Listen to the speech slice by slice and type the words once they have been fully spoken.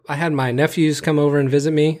I had my nephews come over and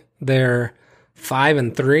visit me. They're 5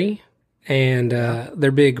 and 3, and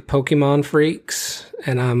they're big Pokemon freaks,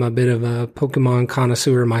 and I'm a bit of a Pokemon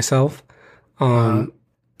connoisseur myself.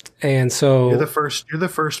 And so you're the first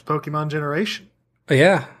Pokemon generation.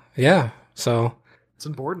 Yeah. So it's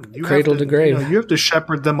important. You cradle have to grave. You have to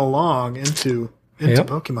shepherd them along into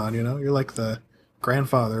Pokemon. You're like the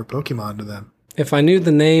grandfather of Pokemon to them. If I knew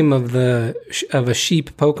the name of a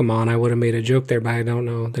sheep Pokemon, I would have made a joke there, but I don't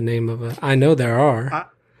know the name of it. I know there are.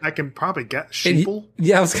 I can probably get Sheeple.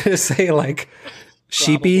 Yeah, I was going to say like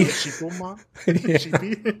Sheepy. Sheeplemon?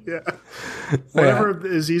 Sheepy? Yeah. Whatever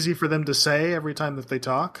is easy for them to say every time that they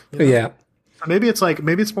talk. You know? Yeah. Maybe it's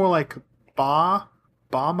more like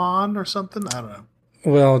Bamon or something. I don't know.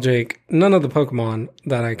 Well, Jake, none of the Pokemon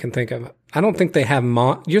that I can think of. I don't think they have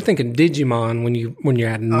Mon. You're thinking Digimon when you're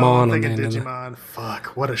adding Mon. I'm thinking Digimon.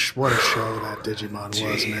 Fuck! What a show that Digimon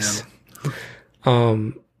was,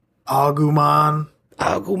 man. Agumon,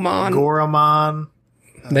 Goramon.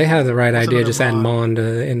 They had the right idea, just adding Mon to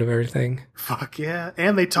the end of everything. Fuck yeah!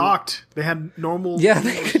 And they talked. They had normal. Yeah,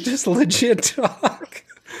 they could just legit talk.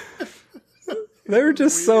 They were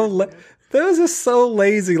just That was just so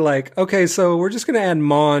lazy. Like, okay, so we're just gonna add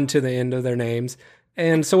Mon to the end of their names,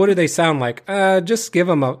 and so what do they sound like? Just have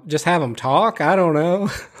them talk. I don't know.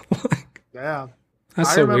 Yeah, that's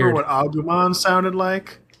I so remember weird. what Agumon sounded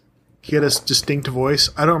like. He had a distinct voice.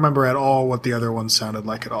 I don't remember at all what the other ones sounded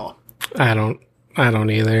like at all. I don't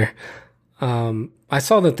either. I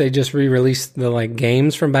saw that they just re-released the like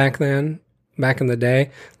games from back in the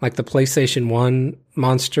day, like the PlayStation 1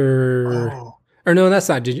 Monster. Oh. Or no, that's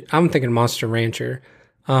not. I'm thinking Monster Rancher.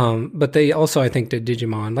 But they also, I think, did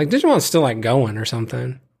Digimon. Like Digimon's still like going or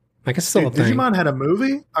something. Like it's still a thing. Digimon had a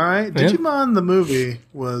movie. All right, Digimon the movie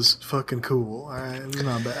was fucking cool. All right, it was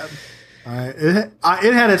not bad. All right,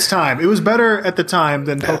 it had its time. It was better at the time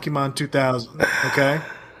than Pokemon 2000. Okay.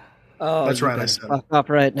 Oh, that's right. I said fuck up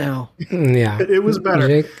right now. Yeah, it was better.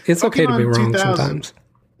 Jake, it's okay to be wrong 2000. sometimes.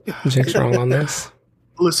 Jake's wrong on this.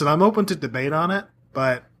 Listen, I'm open to debate on it,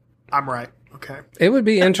 but I'm right. Okay. It would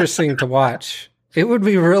be interesting to watch. It would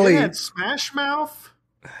be really. It had Smash Mouth.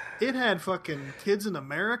 It had fucking Kids in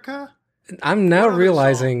America. I'm now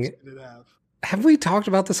realizing. Have we talked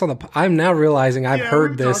about this on the? I'm now realizing I've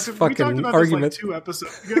heard this fucking argument. This like 2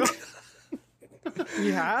 episodes ago.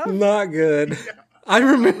 You have? Not good. Yeah, I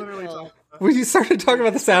remember when you started talking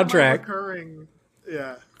about the soundtrack. Christ.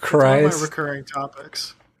 It's one of my recurring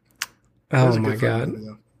topics. Oh my god.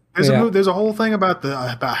 There's a whole thing about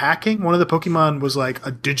hacking. One of the Pokemon was like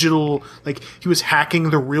a digital, like he was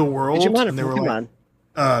hacking the real world. Digimon and or Pokemon?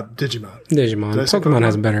 Digimon. Pokemon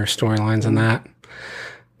has better storylines than that.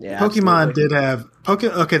 Yeah, Pokemon absolutely. did have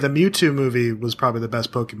Okay, the Mewtwo movie was probably the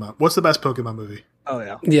best Pokemon. What's the best Pokemon movie? Oh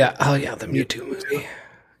yeah. The Mewtwo movie.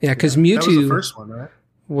 Yeah, because Mewtwo that was the first one, right?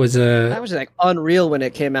 That was like unreal when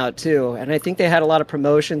it came out too, and I think they had a lot of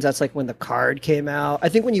promotions. That's like when the card came out. I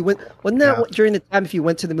think when you wasn't that during the time if you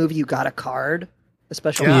went to the movie you got a card, a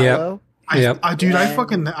special yellow. I'm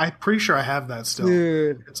pretty sure I have that still.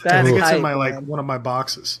 Dude, I think it's in my one of my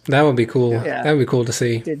boxes. That would be cool. Yeah. That would be cool to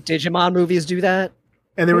see. Did Digimon movies do that?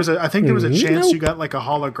 And there was I think there was a chance you got like a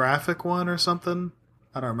holographic one or something.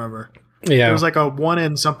 I don't remember. Yeah. There was like a 1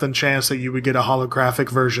 in something chance that you would get a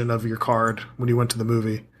holographic version of your card when you went to the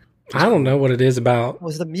movie. I don't know what it is about. It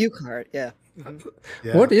was the Mew card? Yeah.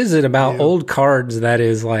 Yeah. What is it about old cards that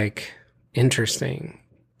is like interesting?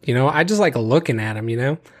 You know, I just like looking at them, you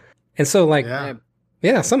know? And so like,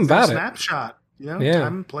 something about it. Snapshot, you know,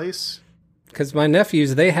 time and place. Because my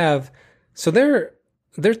nephews, they're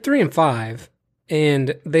 3 and 5.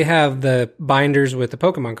 And they have the binders with the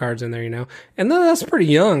Pokemon cards in there, you know? And that's pretty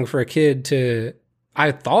young for a kid to,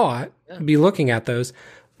 I thought, be looking at those.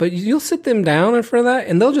 But you'll sit them down in front of that,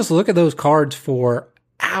 and they'll just look at those cards for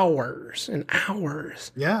hours and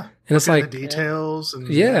hours. Yeah. And it's like... the details. And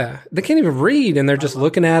they can't even read, and they're just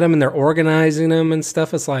looking at them, and they're organizing them and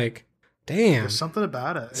stuff. It's like, damn. There's something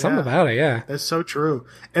about it. Something about it, yeah. That's so true.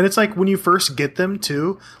 And it's like when you first get them,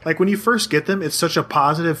 too. Like, when you first get them, it's such a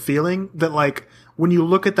positive feeling that, like... when you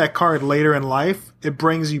look at that card later in life, it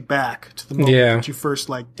brings you back to the moment that you first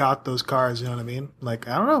like got those cards. You know what I mean? Like,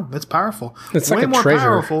 I don't know. It's powerful. It's way like a more treasure.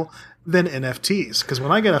 Powerful than NFTs. Because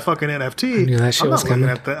when I get a fucking NFT, I'm not looking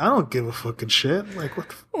at that. I don't give a fucking shit. Like,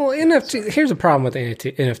 what? Well, NFT. Here's a problem with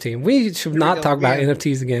NFT. We should not talk about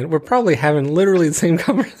NFTs again. We're probably having literally the same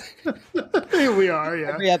conversation. We are. Yeah.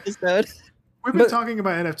 Every episode. We've been talking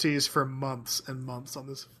about NFTs for months and months on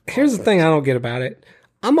this. Here's the thing I don't get about it.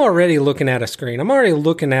 I'm already looking at a screen. I'm already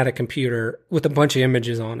looking at a computer with a bunch of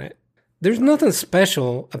images on it. There's nothing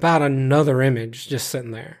special about another image just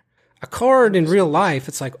sitting there. A card in real life,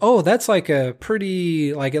 it's like, oh, that's like a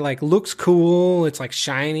pretty, like it like looks cool. It's like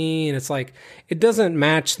shiny, and it's like it doesn't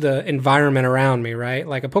match the environment around me, right?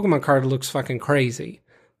 Like a Pokemon card looks fucking crazy,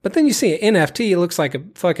 but then you see an NFT, it looks like a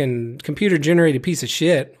fucking computer generated piece of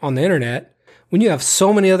shit on the internet. When you have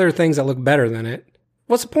so many other things that look better than it,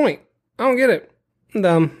 what's the point? I don't get it. I'm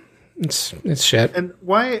dumb. It's shit. And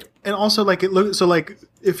why? And also, like it looks so like.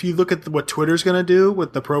 If you look at what Twitter's going to do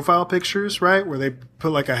with the profile pictures, right, where they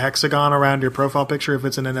put like a hexagon around your profile picture if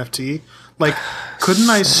it's an NFT, like, couldn't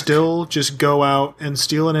I still just go out and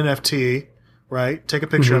steal an NFT, right, take a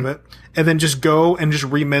picture of it, and then just go and just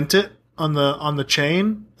remint it on the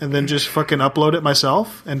chain, and then just fucking upload it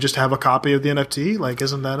myself and just have a copy of the NFT? Like,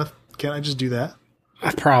 isn't that can't I just do that?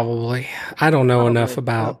 Probably. I don't know enough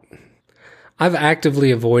about. I've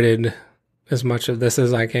actively avoided as much of this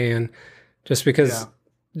as I can, just because. Yeah.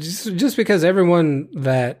 Just because everyone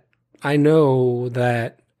that I know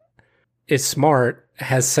that is smart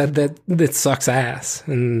has said that it sucks ass,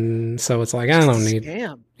 and so it's like I don't need.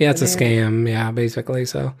 Scam. Yeah, it's a scam. Yeah, basically.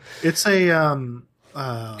 So it's a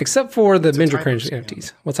except for the Binge or Cringe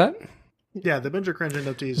NFTs. What's that? Yeah, the Binge or Cringe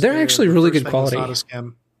NFTs. They're actually really good quality. Not a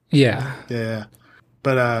scam. Yeah. Yeah,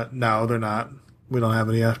 but no, they're not. We don't have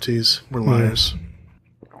any NFTs. We're liars.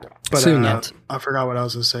 But Soon yet. I forgot what I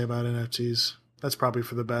was going to say about NFTs. That's probably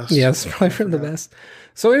for the best. Yeah, it's probably for the best.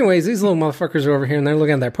 So anyways, these little motherfuckers are over here, and they're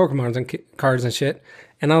looking at their Pokemon and cards and shit.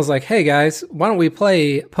 And I was like, hey, guys, why don't we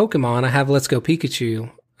play Pokemon? I have Let's Go Pikachu.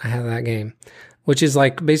 I have that game, which is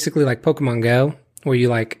like basically like Pokemon Go, where you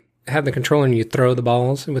like have the controller and you throw the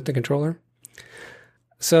balls with the controller.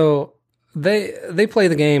 So they play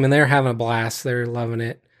the game, and they're having a blast. They're loving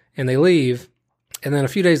it. And they leave. And then a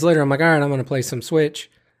few days later, I'm like, all right, I'm going to play some Switch.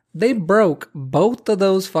 They broke both of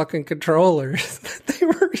those fucking controllers that they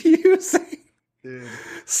were using. Dude,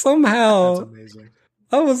 somehow. that's amazing.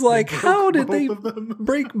 I was like, how did they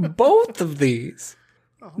break both of these?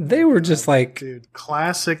 Oh they were just like, dude,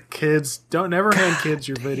 classic kids. Don't never hand kids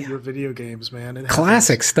your video games, man. It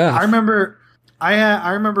classic stuff. I remember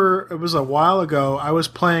it was a while ago. I was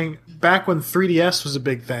playing back when 3DS was a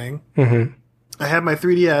big thing. Mm-hmm. I had my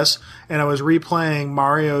 3DS and I was replaying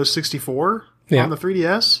Mario 64. On the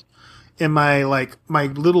 3DS, and my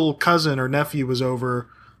little cousin or nephew was over,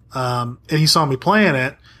 and he saw me playing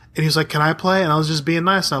it, and he was like, "Can I play?" And I was just being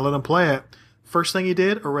nice, and I let him play it. First thing he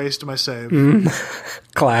did, erased my save.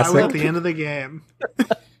 Classic. I was at the end of the game.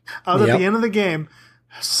 At the end of the game.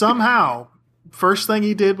 Somehow, first thing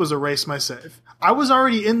he did was erase my save. I was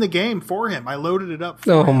already in the game for him. I loaded it up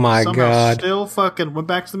for him. My God. Still fucking went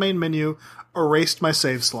back to the main menu, erased my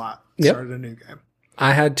save slot, started a new game.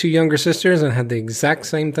 I had two younger sisters and had the exact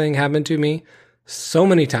same thing happen to me so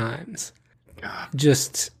many times. God.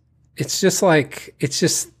 It's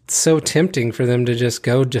just so tempting for them to just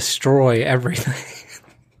go destroy everything.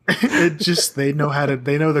 They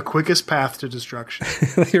know the quickest path to destruction.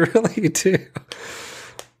 They really do.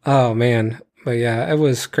 Oh man. But yeah, it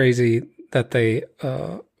was crazy that they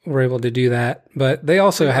were able to do that. But they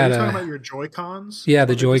also had talking about your Joy-Cons? Yeah,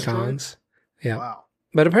 the Joy-Cons. Yeah. Wow.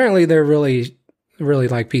 But apparently they're really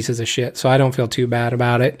like pieces of shit, so I don't feel too bad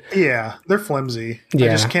about it. Yeah, they're flimsy. Yeah. I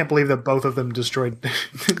just can't believe that both of them destroyed.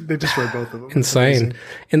 They destroyed both of them. Insane,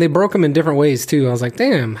 and they broke them in different ways too. I was like,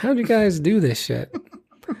 damn, how do you guys do this shit?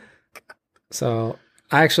 So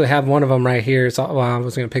I actually have one of them right here. It's all, well, I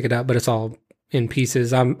was going to pick it up, but it's all in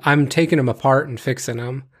pieces. I'm taking them apart and fixing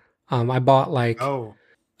them. I bought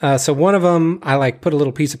so one of them I like put a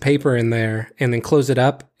little piece of paper in there and then close it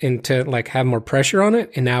up and to like have more pressure on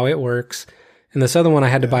it, and now it works. And this other one I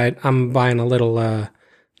had to buy. I'm buying a little, the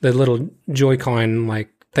little Joy-Con like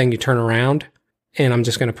thing you turn around, and I'm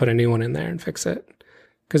just going to put a new one in there and fix it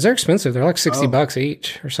because they're expensive. They're like $60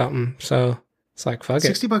 each or something. So it's like fuck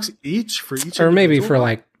it. $60 each for each, or maybe for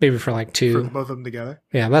like two. For both of them together.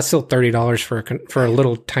 Yeah, that's still $30 for a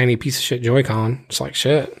little tiny piece of shit Joy-Con. It's like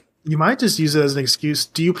shit. You might just use it as an excuse.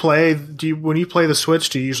 When you play the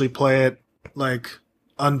Switch? Do you usually play it like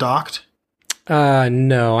undocked?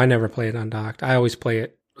 No, I never play it undocked. I always play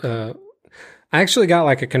it. I actually got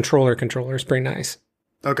like a controller. It's pretty nice.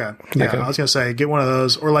 Okay. Yeah, I was going to say, get one of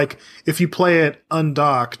those. Or like, if you play it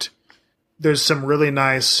undocked, there's some really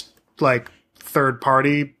nice, like,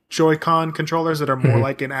 third-party Joy-Con controllers that are more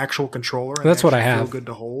like an actual controller. And that's what I have. Feel good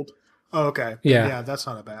to hold. Oh, okay. Yeah, that's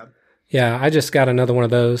not bad. Yeah, I just got another one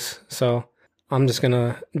of those, so I'm just going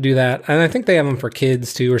to do that. And I think they have them for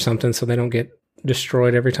kids, too, or something, so they don't get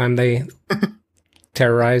destroyed every time they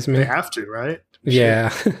terrorize me. They have to, right?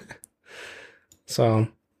 Yeah. So,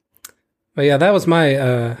 but yeah, that was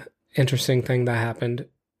my interesting thing that happened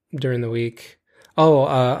during the week. Oh,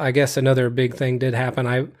 I guess another big thing did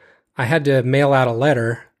happen. I had to mail out a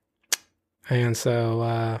letter. And so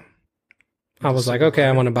I was like, okay,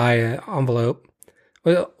 I want to buy an envelope.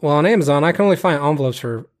 Well, on Amazon, I can only find envelopes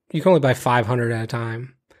you can only buy 500 at a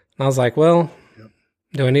time. And I was like, well,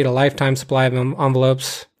 do I need a lifetime supply of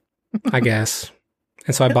envelopes? I guess.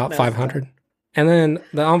 And so I bought 500. And then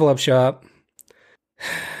the envelopes show up.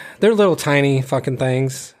 They're little tiny fucking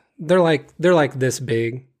things. They're like this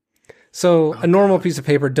big. So a normal piece of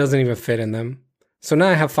paper doesn't even fit in them. So now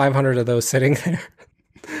I have 500 of those sitting there.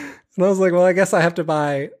 And I was like, well, I guess I have to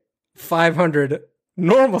buy 500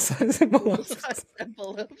 normal size envelopes.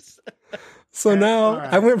 So now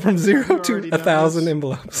I went from 0 to 1,000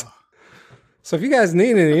 envelopes. So if you guys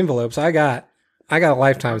need any envelopes, I got a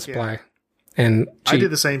lifetime supply. And cheap. I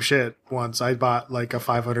did the same shit once. I bought like a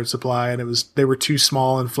 500 supply, and they were too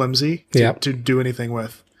small and flimsy to do anything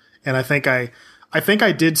with. And I think I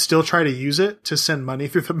did still try to use it to send money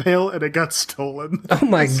through the mail, and it got stolen. Oh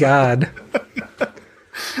my God.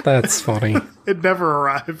 That's funny. It never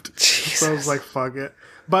arrived. Jesus. So I was like, fuck it.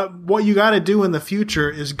 But what you got to do in the future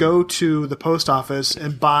is go to the post office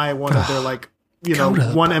and buy one of their like,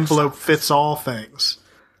 one envelope fits all things.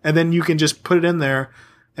 And then you can just put it in there,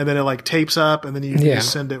 and then it like tapes up, and then you can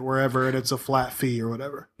just send it wherever, and it's a flat fee or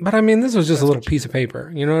whatever. But I mean, this was just a little piece of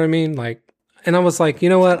paper. You know what I mean? Like, and I was like, you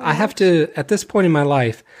know what? I have to, at this point in my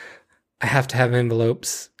life, I have to have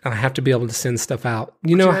envelopes, and I have to be able to send stuff out.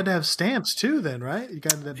 You had to have stamps too, then, right? You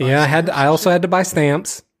got to buy I also had to buy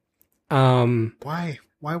stamps.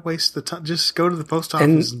 Why waste the time? Just go to the post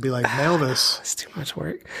office and be like, mail this. It's too much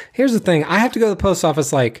work. Here's the thing: I have to go to the post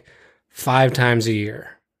office like 5 times a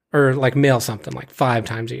year, or like mail something like 5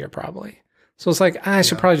 times a year, probably. So it's like I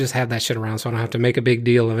should probably just have that shit around, so I don't have to make a big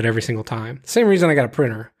deal of it every single time. Same reason I got a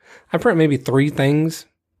printer. I print maybe 3 things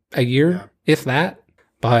a year, if that.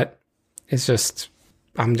 But it's just,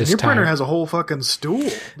 I'm just Your tired. printer has a whole fucking stool.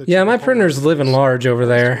 Yeah, my printer's living large over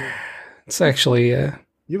there. It's actually...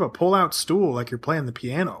 you have a pull-out stool like you're playing the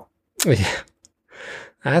piano. Yeah.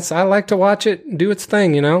 I like to watch it do its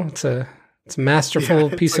thing, It's a masterful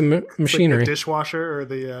piece of machinery. Like the dishwasher or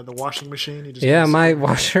the washing machine. You just my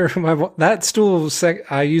washer, that stool,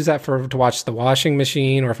 I use that to watch the washing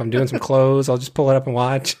machine, or if I'm doing some clothes, I'll just pull it up and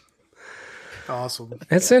watch. Awesome.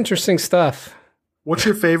 It's interesting stuff. What's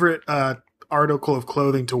your favorite article of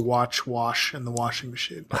clothing to wash in the washing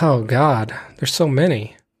machine? Oh, God. There's so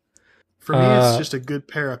many. For me, it's just a good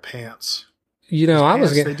pair of pants. They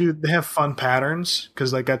have fun patterns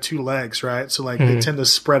because they got 2 legs, right? So like they tend to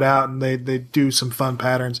spread out, and they do some fun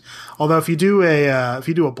patterns. Although if you do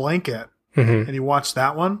a blanket and you watch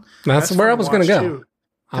that one, that's where I was going to go.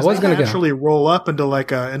 I was going to actually roll up into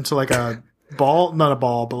like a ball, not a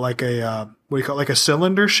ball, but like a what do you call it? Like a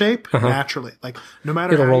cylinder shape naturally. Like no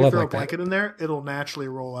matter how you throw a blanket in there, it'll naturally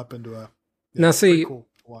roll up into a. Now see, cool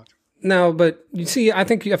to watch. No, but you see, I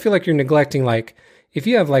feel like you're neglecting, like, if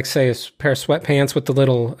you have, like, say, a pair of sweatpants with the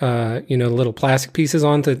little, little plastic pieces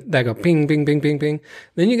on that go ping, ping, ping, ping, ping,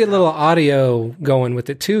 then you get a little audio going with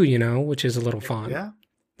it too, which is a little fun. Yeah.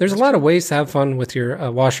 There's a lot of ways to have fun with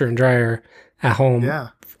your washer and dryer at home. Yeah.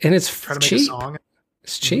 And it's cheap.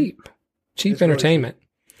 It's cheap. Cheap entertainment. Really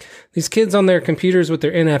cheap. These kids on their computers with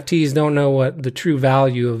their NFTs don't know what the true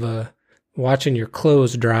value of watching your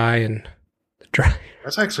clothes dry and dry.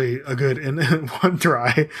 That's actually a good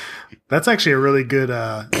That's actually a really good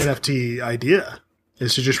NFT idea.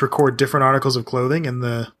 Is to just record different articles of clothing in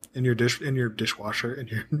your dishwasher, in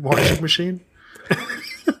your washing machine,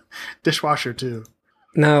 dishwasher too.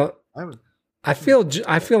 Now, I feel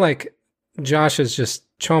like Josh is just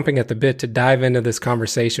chomping at the bit to dive into this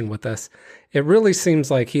conversation with us. It really seems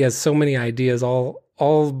like he has so many ideas, all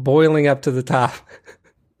boiling up to the top.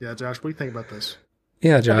 Yeah, Josh, what do you think about this?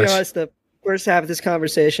 Yeah, Josh. To be honest, the first half of this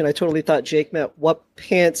conversation, I totally thought Jake meant what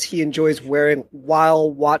pants he enjoys wearing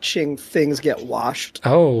while watching things get washed.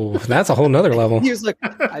 Oh, that's a whole nother level. He was like,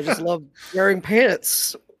 I just love wearing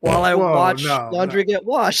pants while I watch laundry get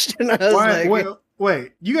washed. And I was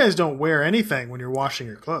wait, you guys don't wear anything when you're washing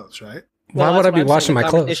your clothes, right? Why would I be washing my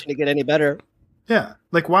clothes? To get any better. Yeah.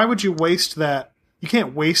 Like, why would you waste that? You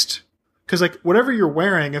can't waste, because like whatever you're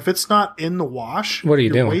wearing, if it's not in the wash, what are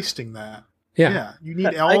you're doing? Wasting that. Yeah. You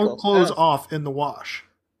need all clothes off in the wash.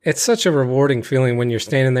 It's such a rewarding feeling when you're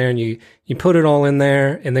standing there and you put it all in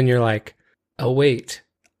there, and then you're like, oh wait,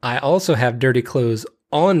 I also have dirty clothes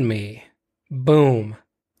on me. Boom.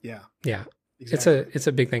 Yeah. Yeah. Exactly. It's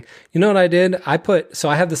a big thing. You know what I did? I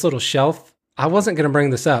have this little shelf. I wasn't going to bring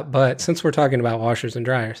this up, but since we're talking about washers and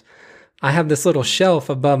dryers, I have this little shelf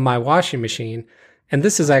above my washing machine, and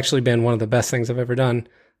this has actually been one of the best things I've ever done.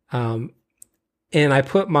 And I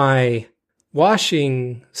put my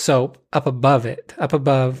washing soap up above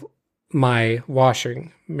my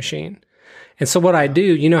washing machine. And so what I do,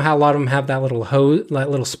 you know how a lot of them have that little hose, that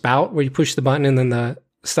little spout where you push the button and then the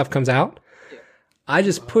stuff comes out? I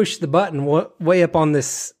just push the button way up on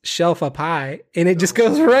this shelf up high, and it just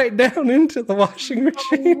goes right down into the washing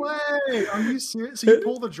machine. No way! Are you serious? So you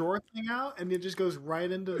pull the drawer thing out, and it just goes right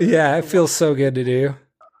into the... Yeah, it feels so good to do.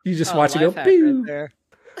 You just watch it go, pew! Right.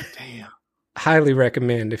 Damn. Highly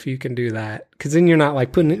recommend if you can do that, because then you're not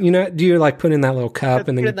like putting it, do you like put in that little cup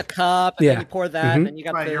and then put in the cup and then you pour that and then you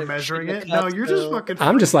got right, the... You're measuring it? No, you're just fucking...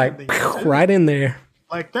 I'm just like, right in there.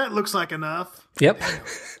 Like, that looks like enough. Yep. Damn.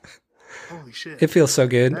 Holy shit. It feels so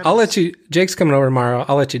good. I'll let you, Jake's coming over tomorrow.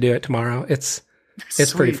 I'll let you do it tomorrow. It's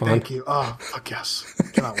pretty fun. Thank you. Oh, fuck yes.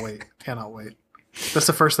 Cannot wait. Cannot wait. That's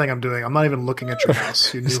the first thing I'm doing. I'm not even looking at your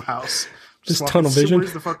house, your new house. Just tunnel vision.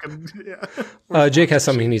 Where's the fucking, yeah. Jake has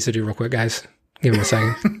something he needs to do real quick, guys. Give him a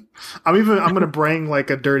second. I'm going to bring like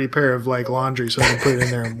a dirty pair of like laundry so I can put it in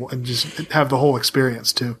there and just have the whole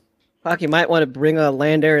experience too. Fuck, you might want to bring a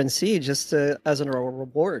Land, Air, and Sea just as a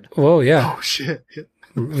reward. Whoa, yeah. Oh, shit.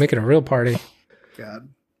 Make it a real party. God.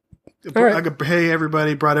 All right. I could, hey,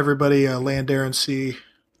 everybody, brought everybody Land, Air, and Sea. You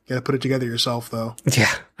got to put it together yourself, though.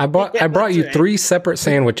 Yeah. I brought you 3 separate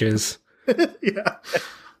sandwiches. Yeah.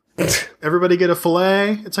 Everybody get a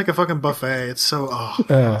filet. It's like a fucking buffet. It's so,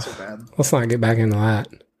 it's so bad. Let's not get back into that.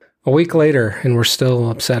 A week later, and we're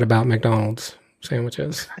still upset about McDonald's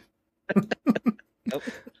sandwiches. Nope.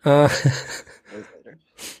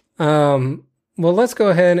 Well, let's go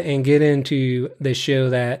ahead and get into the show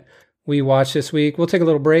that we watched this week. We'll take a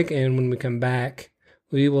little break, and when we come back,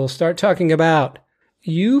 we will start talking about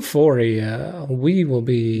Euphoria. We will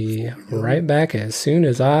be right back as soon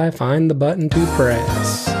as I find the button to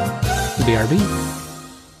press. BRB.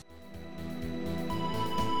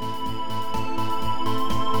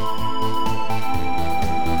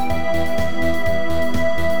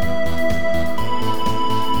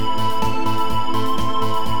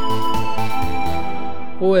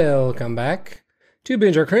 Welcome back to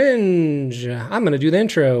Binge or Cringe. I'm going to do the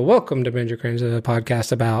intro. Welcome to Binge or Cringe, a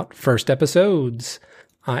podcast about first episodes.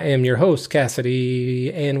 I am your host,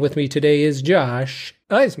 Cassidy, and with me today is Josh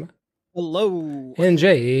Eisma. Hello. And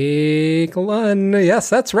Jake Lunn. Yes,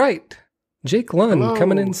 that's right. Jake Lunn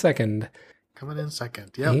coming in second. Coming in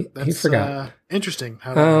second. Yeah, he forgot. Interesting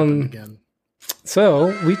how that happened again.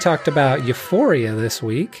 So we talked about Euphoria this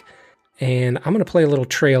week. And I'm going to play a little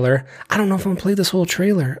trailer. I don't know if I'm going to play this whole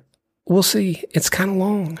trailer. We'll see. It's kind of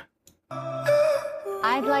long.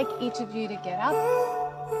 I'd like each of you to get up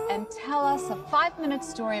and tell us a 5-minute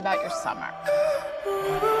story about your summer.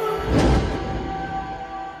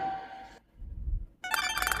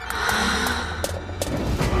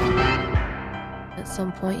 At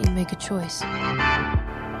some point, you make a choice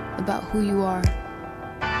about who you are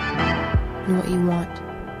and what you want.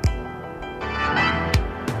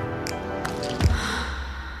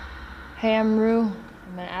 Hey, I'm Rue.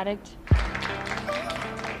 I'm an addict.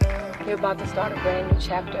 You're about to start a brand new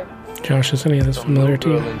chapter. Josh, is any of this familiar to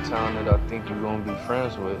you? In town that I think you're gonna be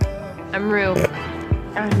friends with. I'm Rue.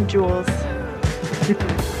 I'm Jules.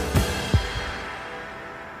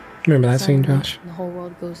 Remember that scene, Suddenly, Josh? the whole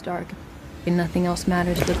world goes dark, and nothing else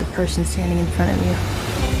matters but the person standing in front of you.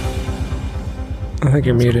 I think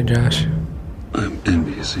you're muted, Josh. I'm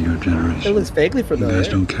envious of your generation. It looks vaguely You familiar. guys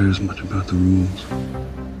don't care as much about the rules.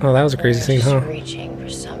 Oh, that was a crazy scene, huh? Reaching for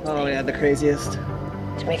something Oh, yeah, the craziest.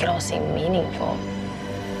 to make it all seem meaningful.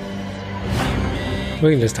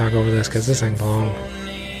 We can just talk over this because this ain't long.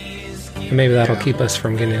 And maybe that'll keep us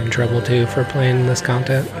from getting in trouble, too, for playing this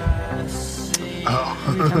content.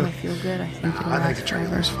 Every time I feel good, I think it'll I think last the forever.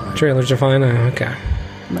 trailer's fine. Trailers are fine? Okay.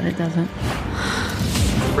 But it doesn't.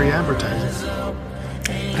 Free advertising.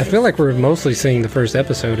 I feel like we're mostly seeing the first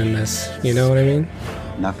episode in this. You know what I mean?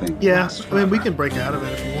 Nothing. Yeah, I mean, we can break out of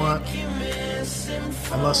it if you want.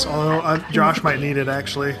 Unless, although Josh might need it,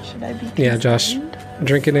 actually. Should I be Yeah, Josh.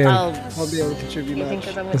 Drink it in. I'll be able to contribute You think much.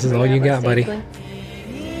 'cause I went This to is the all you Outlet got, buddy. Safely?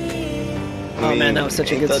 Oh, man, that was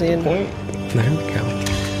such a good scene. There we go.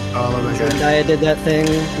 Oh, I love that guy. Zendaya did that thing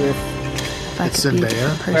with... If I It's could be a Zendaya.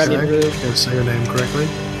 different Or, I person, mean, Rue. You gotta say her name correctly.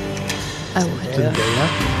 I would. Zendaya.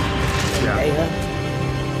 Yeah, Yeah.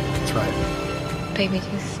 that's right. Baby,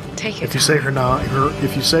 just take your If you time. say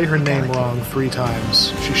if you say her name wrong 3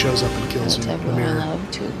 times, she shows up and kills you in the Everyone I mirror.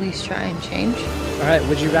 love to at least try and change. All right,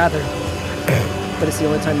 would you rather? But it's the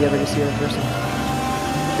only time you ever get to see her in person.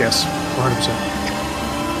 Yes, 100%.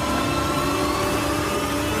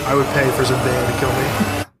 I would pay for Zendaya to kill me.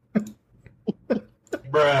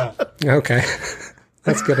 Okay.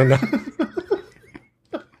 That's good enough.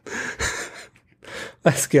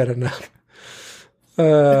 That's good enough.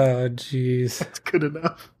 Oh, jeez. It's good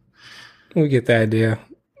enough. We get the idea.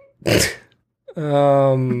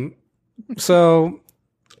 So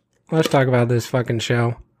let's talk about this fucking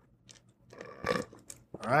show.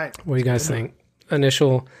 All right. What do you guys think?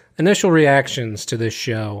 Initial reactions to this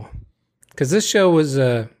show, because this show was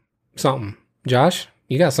something. Josh,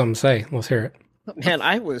 you got something to say? Let's hear it. Man,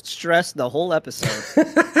 I was stressed the whole episode.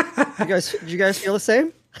 Did you guys feel the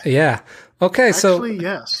same? Yeah. Okay. Actually,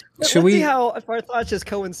 yes. Should Let's we? see how our thoughts just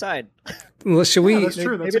coincide. Should we? That's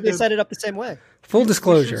true. That's Maybe they set it up the same way. Full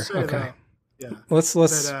disclosure. say Okay. that. Yeah. Let's.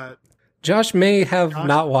 That, Josh may have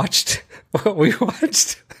not watched what we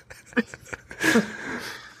watched.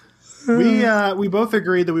 we both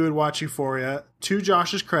agreed that we would watch Euphoria. To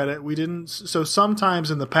Josh's credit, we didn't. So sometimes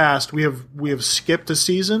in the past we have skipped a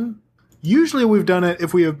season. Usually we've done it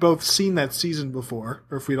if we have both seen that season before,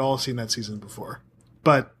 or if we'd all seen that season before.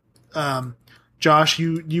 But Josh,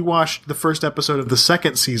 you watched the first episode of the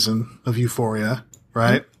second season of Euphoria,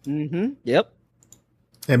 right? Mm-hmm. Yep.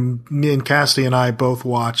 And me and Cassidy and I both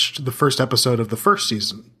watched the first episode of the first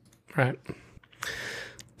season. Right.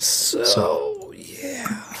 So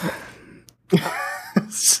yeah.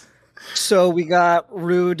 So we got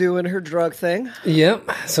Rue doing her drug thing.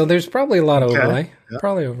 Yep. So there's probably a lot of Okay. overlay. Yep.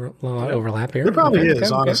 Probably a lot of overlap here. There probably Okay,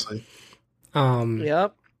 is, okay. honestly.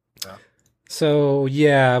 Yep. So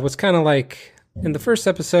yeah, it was kind of like in the first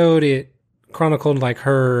episode, it chronicled like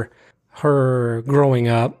her growing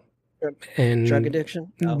up and Drug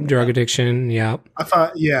addiction. Oh, drug addiction. Yeah. I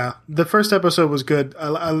thought, yeah, the first episode was good.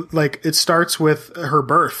 I like it starts with her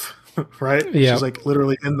birth, right? Yeah. She's like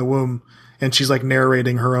literally in the womb, and she's like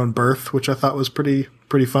narrating her own birth, which I thought was pretty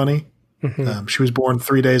funny. Mm-hmm. She was born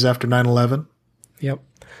 3 days after 9/11. Yep.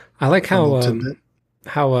 I like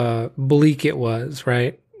how bleak it was,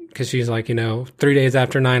 right? Because she's like, 3 days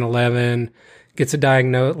after 9/11, gets a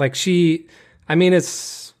diagnosis. Like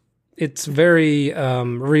it's very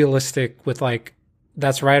realistic with like,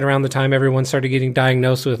 that's right around the time everyone started getting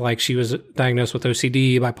diagnosed with, like, she was diagnosed with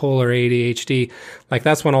OCD, bipolar, ADHD. Like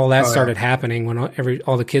that's when all that started happening, when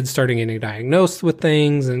all the kids started getting diagnosed with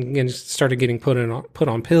things and started getting put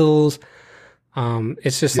on pills.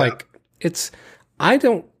 It's just like,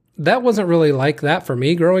 that wasn't really like that for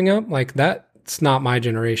me growing up. Like that's not my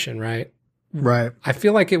generation, right? Right. I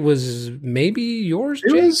feel like it was maybe yours,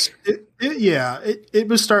 Jake. It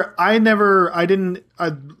was I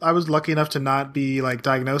was lucky enough to not be like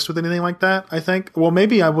diagnosed with anything like that, I think. Well,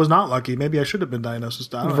 maybe I was not lucky. Maybe I should have been diagnosed with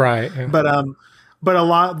stuff. Right. Yeah. But a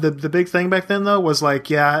lot, the big thing back then though was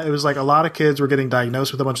like, it was like a lot of kids were getting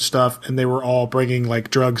diagnosed with a bunch of stuff, and they were all bringing like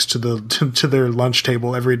drugs to to their lunch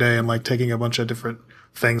table every day and like taking a bunch of different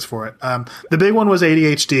things for it. The big one was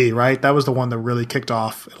ADHD, right? That was the one that really kicked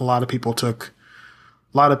off. A lot of people took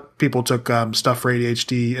stuff for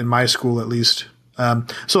ADHD in my school, at least.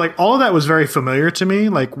 So like all of that was very familiar to me,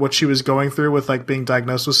 like what she was going through with like being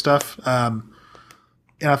diagnosed with stuff. And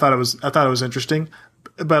I thought it was interesting,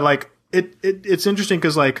 but like it's interesting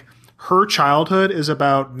because like her childhood is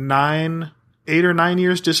about 8 or 9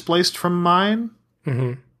 years displaced from mine.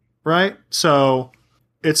 Mm-hmm. Right. So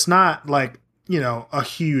it's not like, a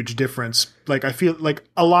huge difference. Like I feel like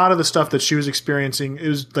a lot of the stuff that she was experiencing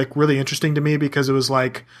is like really interesting to me because it was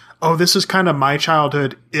like, oh, this is kind of my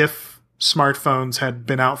childhood if smartphones had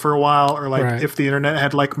been out for a while, or like if the internet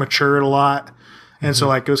had like matured a lot. And so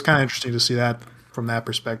like it was kind of interesting to see that from that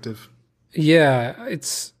perspective. Yeah,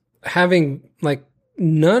 it's having like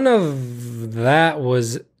none of that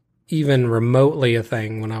was even remotely a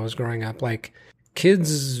thing when I was growing up. Like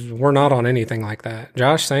kids were not on anything like that.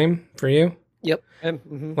 Josh, same for you? Yep.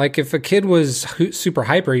 Mm-hmm. Like if a kid was super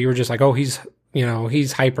hyper, you were just like, oh, he's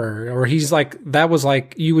hyper, or he's like, that was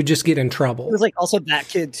like, you would just get in trouble. It was like also that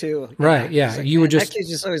kid too. Right. Yeah. Like, you would just, that kid's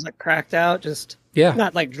just always like cracked out.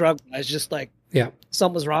 Not like drug wise, just like,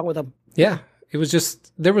 something was wrong with him. Yeah. It was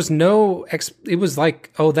just, there was no, it was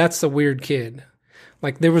like, oh, that's a weird kid.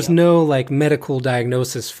 Like there was no like medical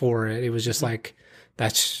diagnosis for it. It was just like,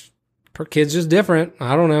 per kid's just different.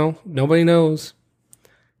 I don't know. Nobody knows.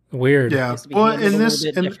 Weird. Yeah. Well, in this,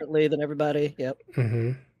 differently than everybody. Yep.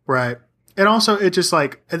 Mm-hmm. Right. And also it just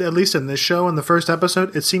like, at least in this show, in the first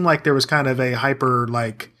episode, it seemed like there was kind of a hyper,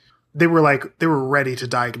 like, they were ready to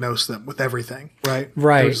diagnose them with everything. Right.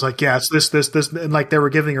 Right. It was like, yeah, it's this. And like they were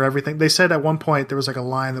giving her everything. They said at one point, there was like a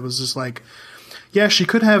line that was just like, yeah, she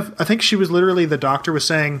could have, I think she was literally, the doctor was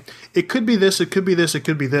saying, it could be this, it could be this, it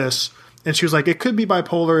could be this. And she was like, it could be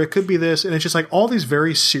bipolar, it could be this. And it's just like all these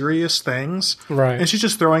very serious things. Right. And she's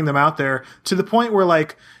just throwing them out there to the point where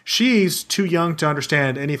like she's too young to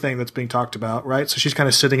understand anything that's being talked about. Right. So she's kind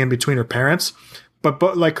of sitting in between her parents.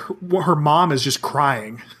 But like her mom is just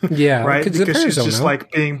crying. Yeah. Right. Because she's just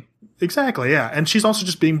like being, Exactly, yeah. And she's also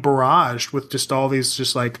just being barraged with just all these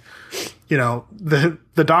just like, the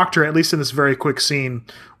doctor, at least in this very quick scene,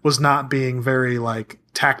 was not being very like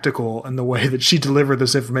tactical in the way that she delivered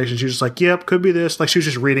this information. She was just like, yep, could be this. Like she was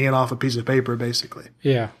just reading it off a piece of paper, basically.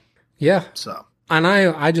 Yeah. Yeah. So. And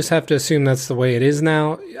I just have to assume that's the way it is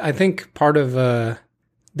now. I think part of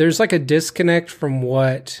there's like a disconnect from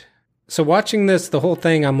so watching this, the whole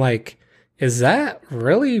thing, I'm like, is that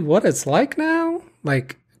really what it's like now?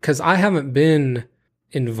 Like, because I haven't been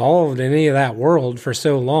involved in any of that world for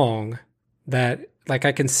so long that like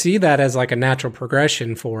I can see that as like a natural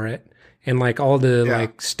progression for it. And like all the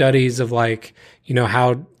like studies of like,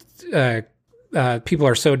 how people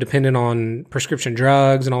are so dependent on prescription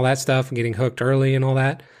drugs and all that stuff and getting hooked early and all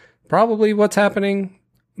that. Probably what's happening,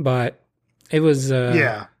 but it was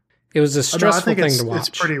it was a stressful thing to watch.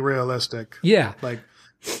 It's pretty realistic. Yeah. Like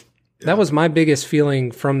that was my biggest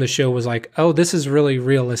feeling from the show was like, oh, this is really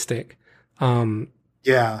realistic.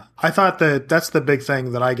 Yeah. I thought that's the big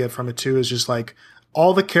thing that I get from it too, is just like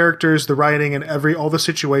all the characters, the writing, and all the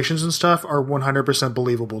situations and stuff are 100%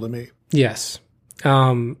 believable to me. Yes.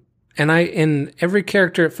 And in every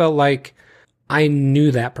character, it felt like I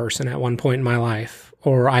knew that person at one point in my life,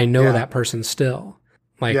 or I know that person still.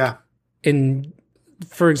 Like,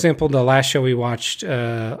 for example, the last show we watched,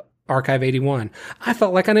 Archive 81, I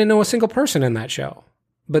felt like I didn't know a single person in that show.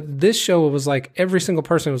 But this show was like every single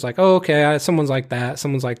person was like, oh, okay, someone's like that,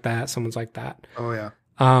 someone's like that, someone's like that. Oh yeah.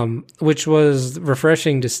 Which was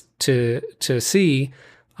refreshing to see.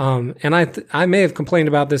 And I may have complained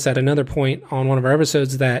about this at another point on one of our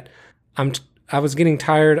episodes that I was getting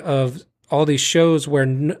tired of all these shows where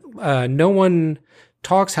no one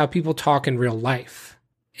talks how people talk in real life.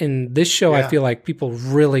 In this show, I feel like people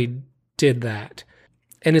really did that.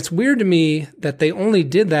 And it's weird to me that they only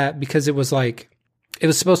did that because it was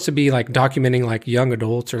supposed to be like documenting like young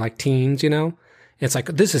adults or like teens, It's like,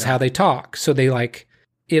 this is how they talk. So they like,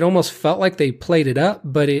 it almost felt like they played it up,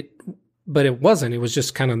 but it wasn't. It was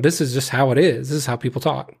just kind of, this is just how it is. This is how people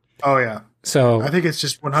talk. Oh yeah. So I think it's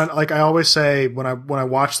just 100. Like I always say when I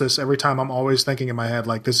watch this, every time I'm always thinking in my head,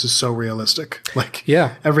 like, this is so realistic. Like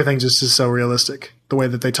everything just is so realistic. The way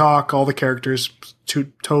that they talk, all the characters,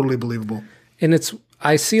 totally believable. And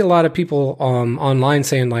I see a lot of people online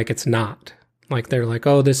saying like it's not. Like they're like,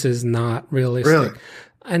 oh, this is not realistic. Really?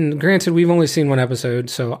 And granted, we've only seen one episode,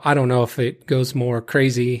 so I don't know if it goes more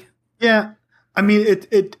crazy. Yeah. I mean,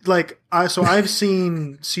 I've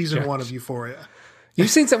seen season 1 of Euphoria. You've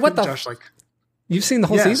seen what the? Josh, you've seen the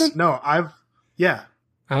whole season? No,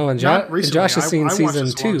 Oh, and Josh has seen season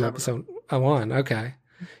 2, episode 1. Okay.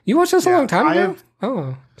 You watched this a long time ago?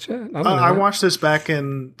 Oh, shit. I watched this back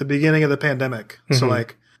in the beginning of the pandemic. Mm-hmm. So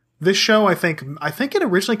like this show, I think it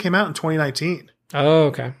originally came out in 2019. Oh,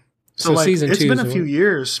 okay. So like, season 2 it's been a few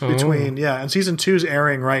years between, and season 2 is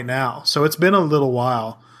airing right now. So it's been a little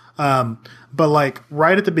while. But like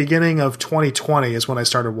right at the beginning of 2020 is when I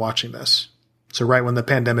started watching this. So right when the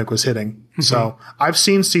pandemic was hitting. Mm-hmm. So I've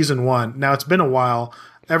seen season 1. Now it's been a while.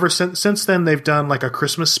 Ever since then, they've done like a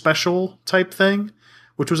Christmas special type thing,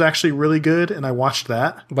 which was actually really good. And I watched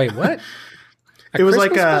that. Wait, what? It was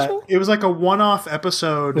like a one-off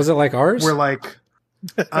episode. Was it like ours? Where like,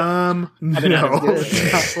 no,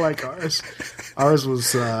 not like ours. Ours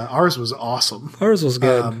was awesome. Ours was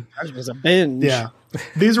good. Ours was a binge. Yeah.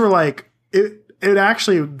 These were like, it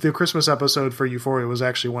actually, the Christmas episode for Euphoria was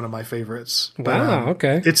actually one of my favorites. Wow,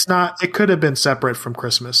 okay. It could have been separate from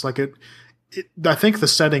Christmas. Like I think the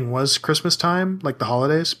setting was Christmas time, like the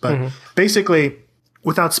holidays, but basically,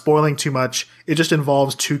 without spoiling too much, it just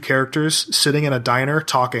involves 2 characters sitting in a diner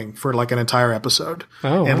talking for like an entire episode.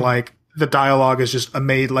 Oh, and like the dialogue is just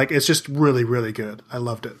amazing. Like it's just really, really good. I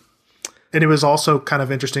loved it. And it was also kind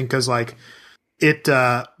of interesting because like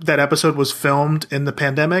that episode was filmed in the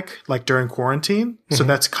pandemic, like during quarantine. Mm-hmm. So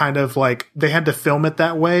that's kind of like they had to film it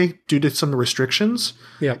that way due to some restrictions.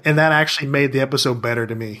 Yeah. And that actually made the episode better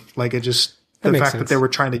to me. Like it just, the fact that they were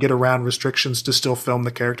trying to get around restrictions to still film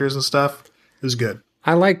the characters and stuff is good.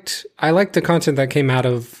 I liked the content that came out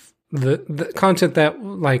of the content that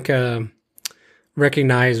like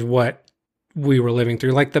recognized what we were living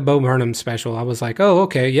through, like the Bo Burnham special. I was like, oh,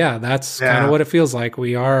 okay, yeah, that's kind of what it feels like.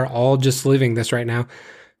 We are all just living this right now.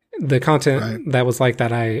 The content that was like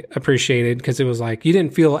that, I appreciated because it was like you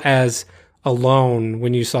didn't feel as alone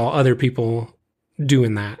when you saw other people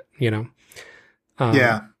doing that,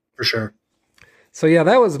 Yeah, for sure. So yeah,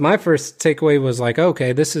 that was my first takeaway was like,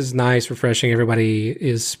 okay, this is nice, refreshing. Everybody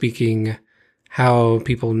is speaking how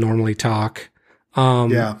people normally talk.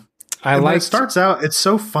 When it starts out, it's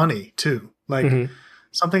so funny too. Like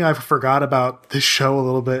something I forgot about this show a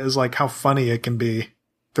little bit is like how funny it can be.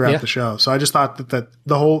 throughout the show. So I just thought that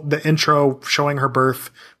the intro showing her birth,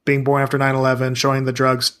 being born after 9/11, showing the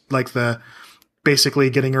drugs, like basically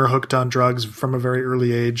getting her hooked on drugs from a very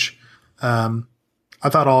early age. I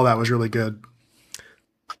thought all that was really good.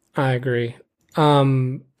 I agree.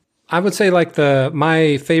 I would say like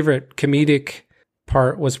my favorite comedic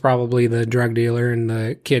part was probably the drug dealer and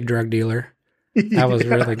the kid drug dealer. That was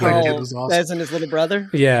really good. Oh, was awesome. As in his little brother?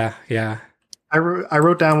 Yeah. I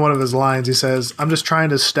wrote down one of his lines. He says, "I'm just trying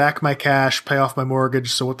to stack my cash, pay off my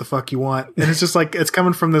mortgage. So what the fuck you want?" And it's just like, it's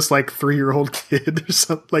coming from this like 3-year-old kid or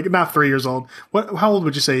something. Like not 3 years old. How old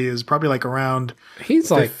would you say he is? Probably like around. He's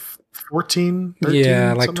like 14, 13,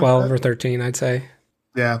 yeah, like 12 or 13, I'd say.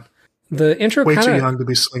 Yeah. The intro way too young to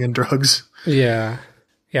be slinging drugs. Yeah.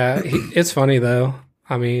 It's funny though.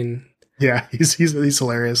 I mean, yeah, he's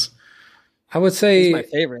hilarious. I would say he's my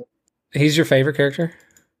favorite. He's your favorite character?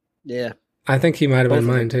 Yeah. I think he might have been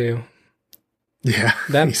mine too. Yeah,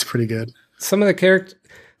 he's pretty good. Some of the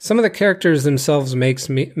characters themselves make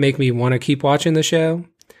me want to keep watching the show.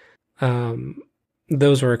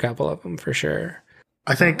 Those were a couple of them for sure.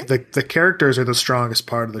 I think the characters are the strongest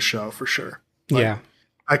part of the show for sure. Yeah.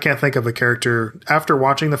 I can't think of a character after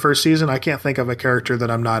watching the first season. I can't think of a character that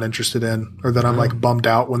I'm not interested in or that I'm like bummed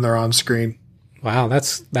out when they're on screen. Wow,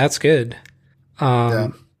 that's good.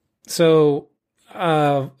 So,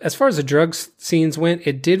 as far as the drugs scenes went,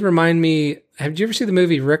 it did remind me. Have you ever seen the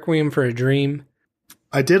movie Requiem for a Dream?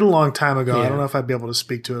 I did a long time ago. Yeah. I don't know if I'd be able to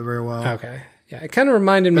speak to it very well. Okay, yeah, it kind of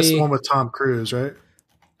reminded me. That's the one with Tom Cruise, right?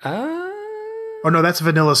 Oh no, that's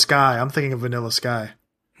Vanilla Sky. I'm thinking of Vanilla Sky.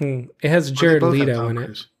 It has Jared Leto in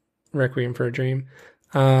it. Requiem for a Dream.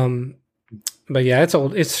 But yeah, it's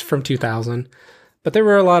old. It's from 2000. But there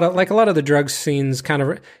were a lot of the drug scenes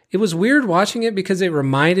it was weird watching it because it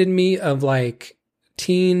reminded me of like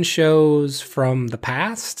teen shows from the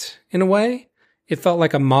past in a way. It felt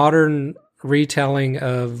like a modern retelling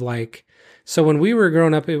of like, so when we were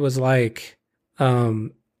growing up, it was like,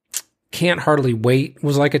 Can't Hardly Wait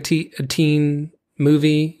was like a teen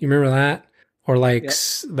movie. You remember that? Or like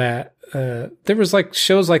that, there was like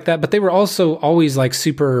shows like that, but they were also always like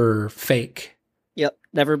super fake. Yep.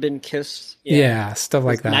 Never Been Kissed. Yeah, stuff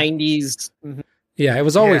like that. 90s. Mm-hmm. Yeah, it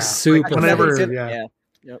was always super.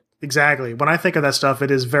 Yep. Exactly. When I think of that stuff,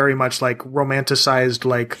 it is very much like romanticized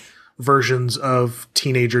like versions of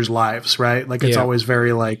teenagers' lives, right? Like it's always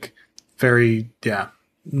very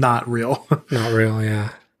not real. Not real,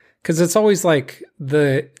 yeah. Because it's always like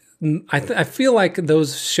I feel like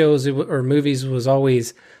those shows or movies was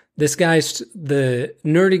always the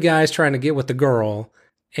nerdy guy's trying to get with the girl,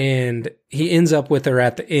 and he ends up with her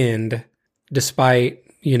at the end, despite,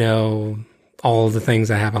 all of the things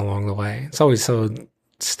that happen along the way. It's always so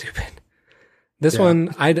stupid. This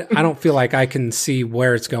one, I don't feel like I can see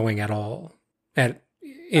where it's going at all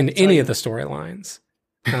in any of the storylines.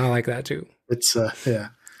 I like that too. It's,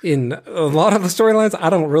 In a lot of the storylines,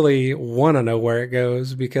 I don't really want to know where it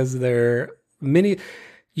goes because there are many.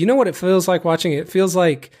 You know what it feels like watching it? It feels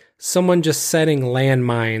like someone just setting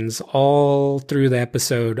landmines all through the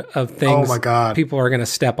episode of things people are going to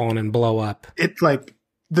step on and blow up. It's like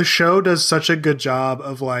the show does such a good job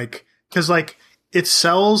of like, because like it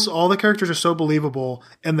sells, all the characters are so believable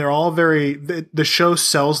and they're all the show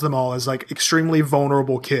sells them all as like extremely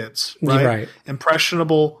vulnerable kids, right? Right.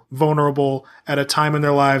 Impressionable, vulnerable at a time in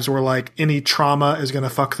their lives where like any trauma is going to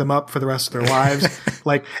fuck them up for the rest of their lives.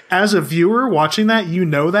 Like as a viewer watching that,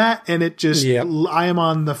 that, and it just, I am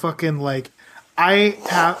on the fucking like, I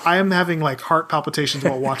am having like heart palpitations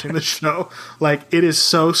while watching this show. Like it is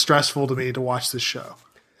so stressful to me to watch this show.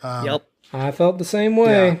 I felt the same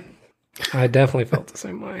way. Yeah. I definitely felt the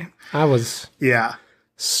same way. I was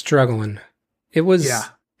struggling. It was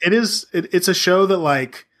it's a show that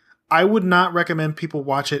like I would not recommend people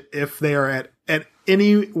watch it if they are at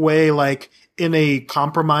any way like in a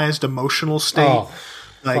compromised emotional state. Oh,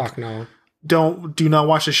 like fuck no. Do not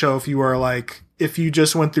watch the show if you are like, if you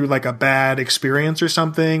just went through like a bad experience or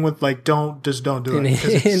something with like, don't do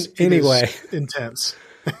it. In any way. Intense.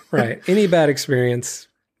 Right. Any bad experience.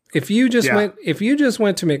 If you just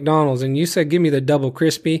went to McDonald's and you said, "Give me the double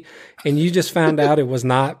crispy," and you just found out it was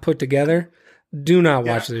not put together, do not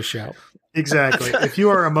watch this show. Exactly. If you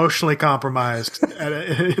are emotionally compromised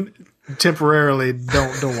temporarily,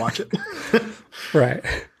 don't watch it. Right.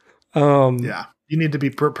 You need to be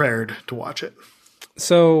prepared to watch it.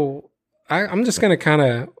 So I'm just going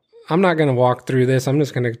to I'm not going to walk through this. I'm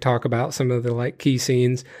just going to talk about some of the like key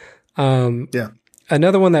scenes.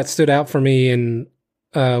 Another one that stood out for me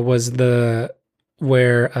was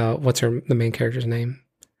what's the main character's name?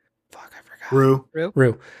 Fuck, I forgot.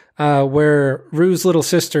 Rue. where Rue's little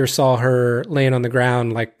sister saw her laying on the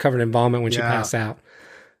ground, like covered in vomit when she passed out.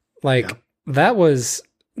 Like that was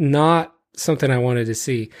not something I wanted to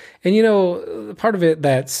see. And, you know, part of it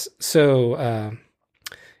that's so,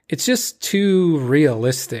 it's just too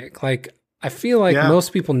realistic. Like, I feel like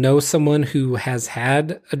most people know someone who has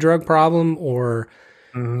had a drug problem or,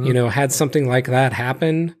 you know, had something like that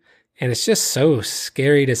happen. And it's just so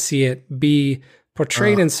scary to see it be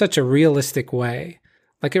portrayed in such a realistic way.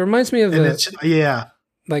 Like, it reminds me of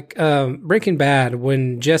Breaking Bad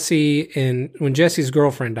when Jesse's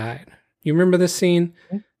girlfriend died. You remember this scene?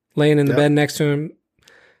 Laying in the bed next to him.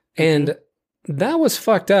 And that was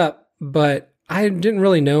fucked up, but I didn't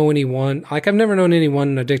really know anyone. Like, I've never known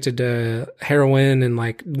anyone addicted to heroin and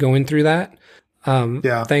like going through that.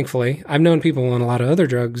 Thankfully, I've known people on a lot of other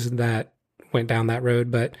drugs that went down that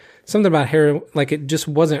road, but something about heroin, like it just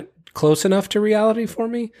wasn't close enough to reality for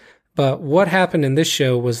me. But what happened in this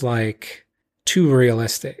show was like too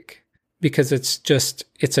realistic because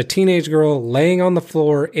it's a teenage girl laying on the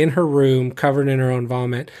floor in her room covered in her own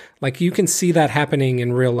vomit. Like you can see that happening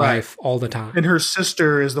in real life all the time. And her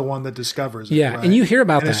sister is the one that discovers it. Yeah. Right? And you hear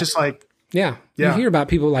about that. It's just like, you hear about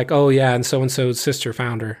people like, oh yeah, and so-and-so's sister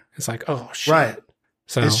found her. It's like, oh shit. Right.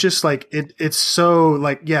 So it's just like, it's so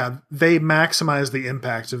like, they maximize the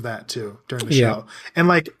impact of that too during the show. And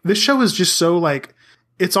like, this show is just so like,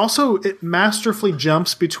 it masterfully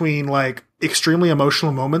jumps between like extremely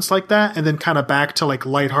emotional moments like that and then kind of back to like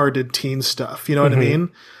lighthearted teen stuff. You know what I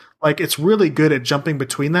mean? Like it's really good at jumping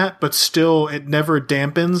between that, but still it never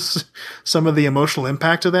dampens some of the emotional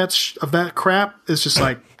impact of that crap. It's just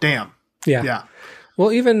like, damn. Yeah.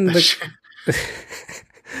 Well, even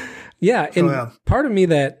part of me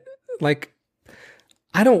that like,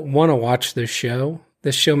 I don't want to watch this show.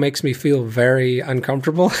 This show makes me feel very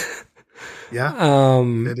uncomfortable.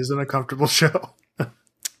 It is an uncomfortable show.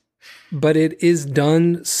 But it is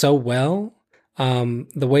done so well.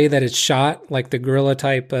 The way that it's shot, like the guerrilla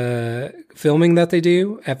type filming that they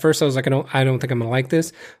do. At first I was like, I don't think I'm going to like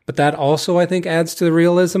this. But that also, I think, adds to the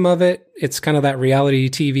realism of it. It's kind of that reality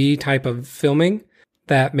TV type of filming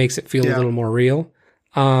that makes it feel a little more real.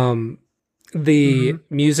 The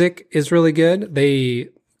music is really good. They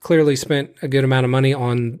clearly spent a good amount of money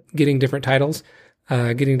on getting different titles.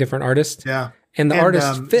 Getting different artists. Yeah. And the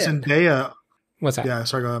artists fit. Zendaya. What's that? Yeah,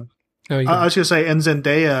 sorry, go ahead. No, I was going to say, and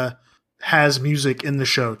Zendaya has music in the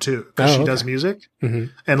show too. Because she does music.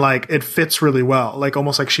 And like, it fits really well. Like,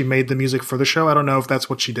 almost like she made the music for the show. I don't know if that's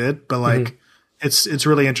what she did, but like, it's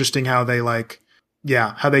really interesting how they like,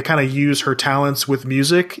 how they kind of use her talents with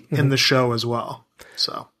music in the show as well.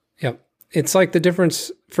 So. Yep. It's like the difference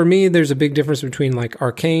for me. There's a big difference between like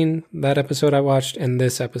Arcane, that episode I watched, and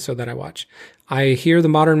this episode that I watched. I hear the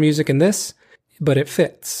modern music in this, but it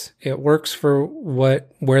fits. It works for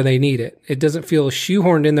where they need it. It doesn't feel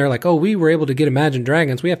shoehorned in there like, oh, we were able to get Imagine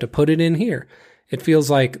Dragons, we have to put it in here. It feels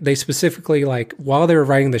like they specifically, like, while they were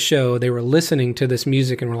writing the show, they were listening to this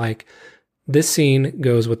music and were like, this scene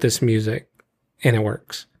goes with this music, and it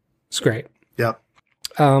works. It's great. Yep.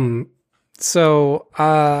 So,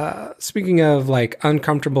 speaking of like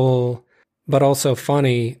uncomfortable, but also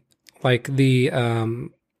funny, like the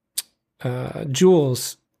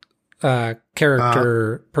Jules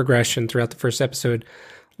character progression throughout the first episode,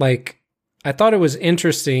 like I thought it was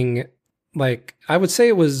interesting. Like I would say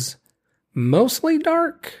it was mostly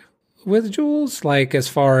dark with Jules, like as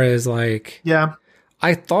far as like,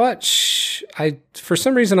 I thought for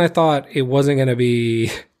some reason I thought it wasn't going to be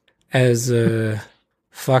as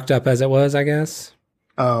fucked up as it was, I guess.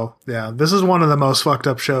 Oh, yeah. This is one of the most fucked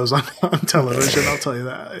up shows on television, I'll tell you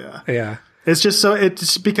that. Yeah. Yeah. It's just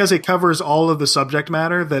it's because it covers all of the subject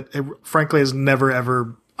matter that it frankly has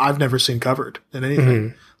I've never seen covered in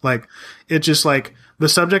anything. Like, it just like the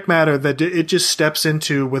subject matter that it just steps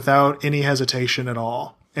into without any hesitation at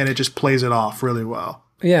all. And it just plays it off really well.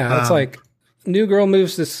 Yeah. It's like new girl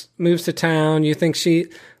moves to town. You think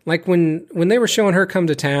like when they were showing her come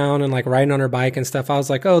to town and like riding on her bike and stuff, I was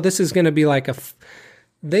like, oh, this is going to be like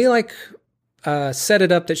they like set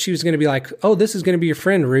it up that she was going to be like, oh, this is going to be your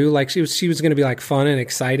friend Rue. Like she was going to be like fun and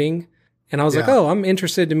exciting. And I was like, oh, I'm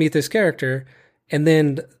interested to meet this character. And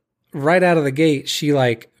then right out of the gate, she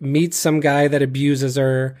like meets some guy that abuses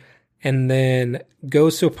her and then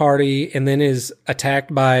goes to a party and then is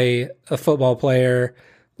attacked by a football player.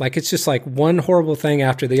 Like it's just like one horrible thing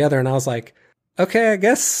after the other. And I was like, okay, I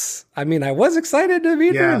guess, I mean, I was excited to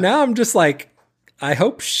meet her. Now I'm just like, I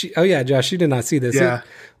hope oh yeah, Josh, you did not see this. Yeah. It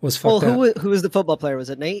was fucked up. Who was the football player? Was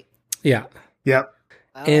it Nate? Yeah. Yep.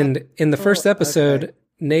 And in the first episode,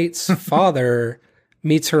 Nate's father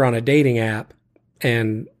meets her on a dating app.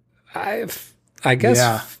 And I I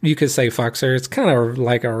guess you could say fucks her. It's kind of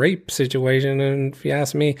like a rape situation, and if you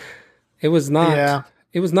ask me, it was not. Yeah.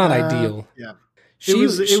 It was not ideal. Yeah. She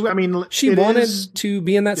wanted is, to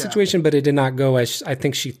be in that situation, but it did not go as I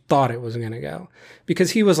think she thought it was going to go,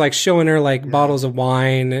 because he was like showing her like bottles of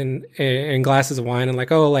wine and glasses of wine and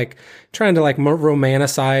like, oh, like trying to like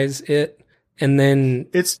romanticize it. And then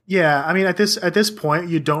I mean, at this point,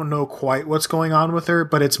 you don't know quite what's going on with her,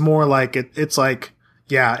 but it's more like it's like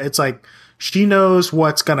she knows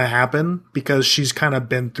what's going to happen because she's kind of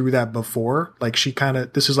been through that before. Like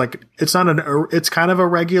this is like, it's kind of a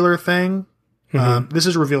regular thing. This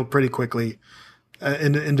is revealed pretty quickly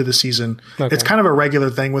into the season. Okay. It's kind of a regular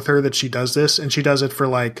thing with her that she does this, and she does it for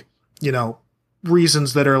like,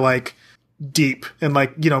 reasons that are like deep and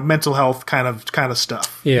like, mental health kind of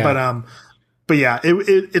stuff. Yeah. But yeah,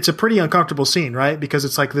 it's a pretty uncomfortable scene, right? Because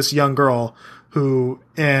it's like this young girl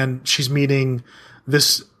and she's meeting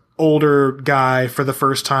this older guy for the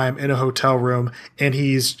first time in a hotel room, and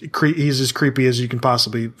he's as creepy as you can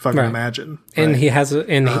possibly fucking imagine. Right? And he has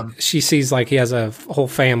she sees like he has a whole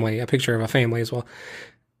family, a picture of a family as well.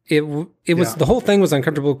 It was the whole thing was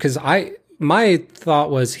uncomfortable because my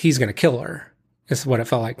thought was he's going to kill her. This is what it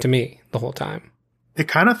felt like to me the whole time. It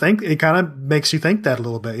kind of makes you think that a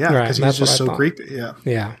little bit, yeah, because he's just so creepy,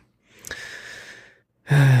 yeah.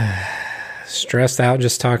 Stressed out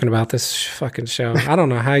just talking about this fucking show. I don't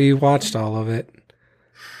know how you watched all of it.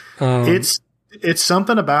 It's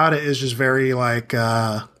something about it is just very like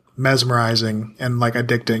mesmerizing and like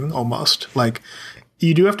addicting almost. Like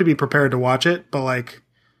you do have to be prepared to watch it, but like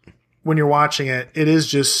when you're watching it, it is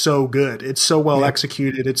just so good. It's so well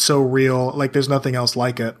executed. It's so real. Like there's nothing else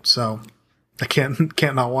like it. So I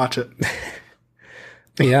can't not watch it.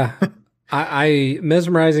 Yeah. I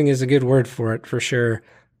mesmerizing is a good word for it for sure.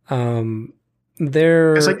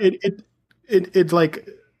 It's like it like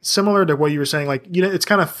similar to what you were saying, like, it's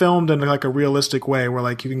kind of filmed in like a realistic way where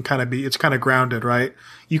like you can kind of it's kind of grounded, right?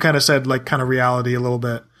 You kind of said like kind of reality a little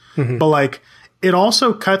bit, but like it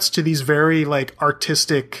also cuts to these very like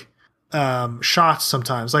artistic shots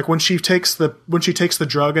sometimes, like when she takes the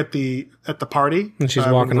drug at the party, and she's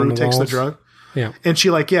walking on the takes walls. The drug, yeah, and she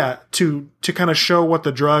like to kind of show what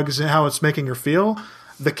the drug is and how it's making her feel.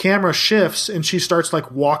 The camera shifts and she starts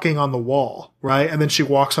like walking on the wall, right? And then she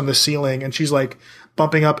walks on the ceiling and she's like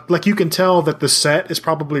bumping up. Like you can tell that the set is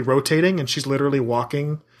probably rotating and she's literally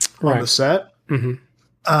walking on the set.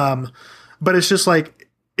 But it's just like,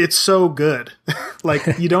 it's so good. Like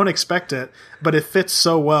you don't expect it, but it fits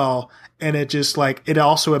so well. And it just like, it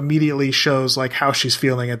also immediately shows like how she's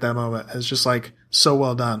feeling at that moment. It's just like so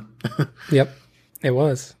well done. Yep, it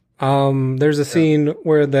was. There's a scene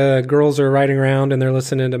where the girls are riding around and they're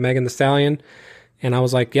listening to Megan Thee Stallion. And I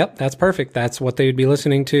was like, yep, that's perfect. That's what they would be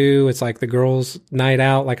listening to. It's like the girls' night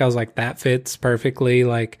out. Like I was like, that fits perfectly.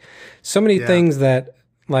 Like so many things that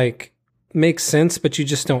like make sense, but you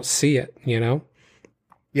just don't see it,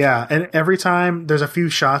 Yeah. And every time there's a few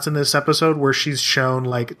shots in this episode where she's shown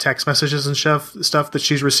like text messages and stuff that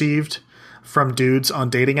she's received from dudes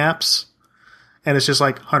on dating apps. And it's just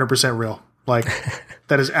like 100% real. Like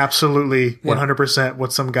that is absolutely 100%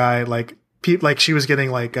 what some guy like she was getting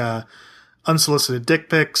like unsolicited dick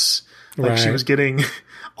pics. Like she was getting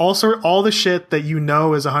all the shit that is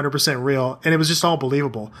 100% real, and it was just all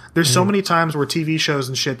believable. There's so many times where TV shows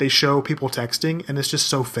and shit they show people texting, and it's just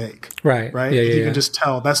so fake. Right. Yeah, you can just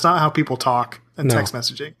tell that's not how people talk in text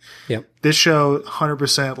messaging. Yep. This show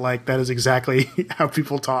 100% like that is exactly how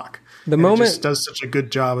people talk. The moment it just does such a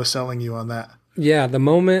good job of selling you on that. Yeah, the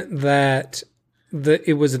moment that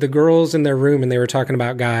it was the girls in their room and they were talking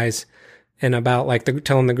about guys and about like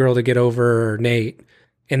telling the girl to get over Nate,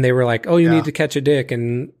 and they were like, "Oh, you need to catch a dick,"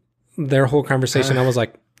 and their whole conversation, I was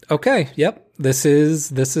like, "Okay, yep, this is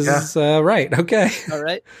right, okay, all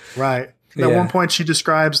right, right." At one point, she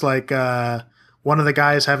describes like one of the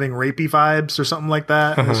guys having rapey vibes or something like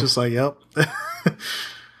that, and it's just like, "Yep,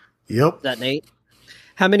 yep." Is that Nate?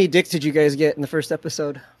 How many dicks did you guys get in the first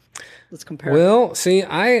episode? Let's compare. Well, see,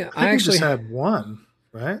 I actually just had one,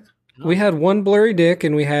 right? We had one blurry dick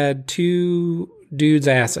and we had two dudes'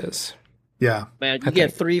 asses. Yeah. Man, you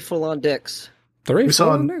get 3 full-on dicks. 3 we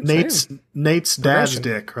saw full-on dicks. Nate's dad's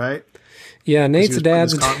dick, right? Yeah, Nate's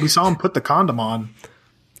dad's. We saw him put the condom on.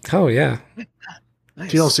 Oh, yeah.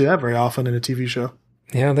 Nice. You don't see that very often in a TV show.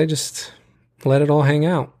 Yeah, they just let it all hang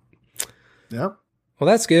out. Yep. Well,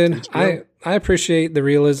 that's good. I appreciate the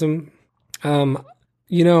realism.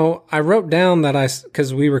 I wrote down that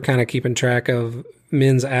because we were kind of keeping track of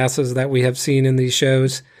men's asses that we have seen in these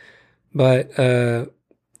shows, but I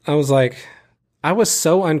was like, I was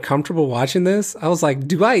so uncomfortable watching this. I was like,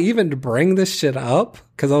 do I even bring this shit up?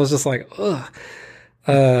 Because I was just like, ugh.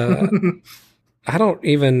 I don't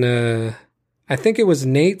even. I think it was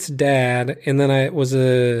Nate's dad, and then there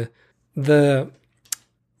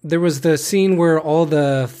was the scene where all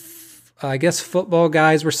the I guess football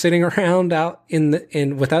guys were sitting around out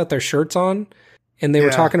in without their shirts on, and they were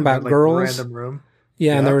talking about girls. Random room.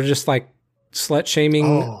 Yeah, and they were just like slut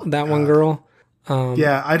shaming that one girl.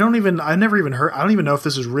 Yeah, I don't even know if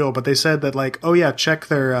this is real, but they said that like, oh yeah, check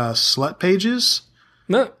their slut pages.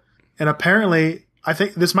 No. And apparently, I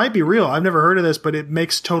think this might be real. I've never heard of this, but it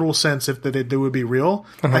makes total sense if that it would be real.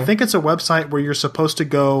 I think it's a website where you're supposed to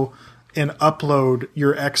go and upload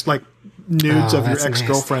your nudes of your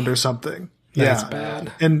ex-girlfriend or something. That's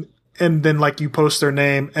bad. And then like you post their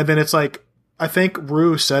name, and then it's like, I think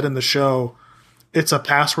Rue said in the show, it's a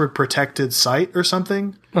password protected site or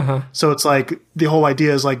something. So it's like the whole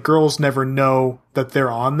idea is like girls never know that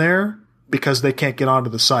they're on there because they can't get onto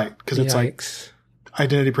the site because it's like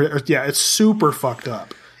identity. Yeah, it's super fucked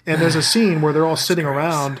up. And there's a scene where they're all sitting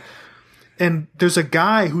around, and there's a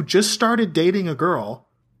guy who just started dating a girl,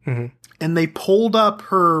 and they pulled up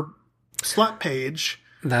her slut page.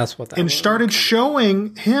 That's what that and was. Started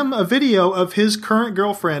showing him a video of his current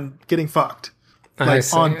girlfriend getting fucked,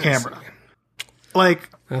 on camera. Like,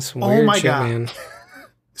 that's some weird my shit, God. man.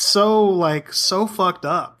 So fucked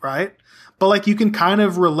up, right? But like you can kind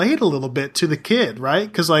of relate a little bit to the kid, right?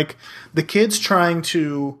 Because like the kid's trying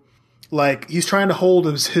to, like, he's trying to hold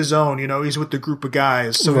his own, you know, he's with the group of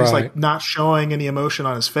guys. So he's like not showing any emotion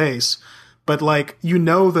on his face. But like, you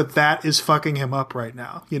know that is fucking him up right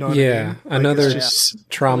now. You know what I mean? Like, another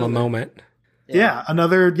trauma moment.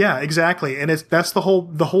 Exactly. And that's the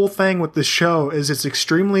whole thing with this show is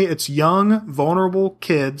it's young, vulnerable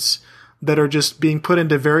kids that are just being put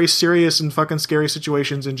into very serious and fucking scary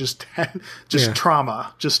situations and just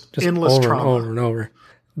trauma, just endless trauma. Over and over.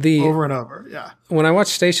 Over and over. Yeah. When I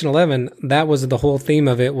watched Station 11, that was the whole theme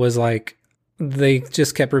of it was like, they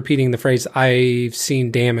just kept repeating the phrase, I've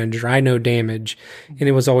seen damage or I know damage. And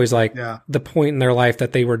it was always like the point in their life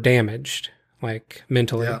that they were damaged, like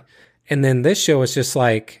mentally. Yeah. And then this show is just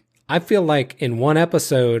like, I feel like in one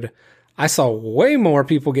episode, I saw way more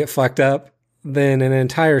people get fucked up than an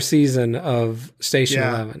entire season of Station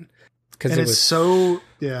 11. Because it's so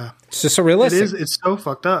it's just so realistic. It's so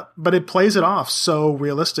fucked up, but it plays it off so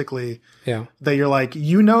realistically that you're like,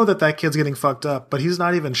 you know that kid's getting fucked up, but he's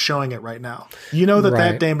not even showing it right now. You know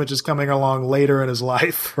that damage is coming along later in his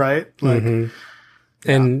life, right? Like,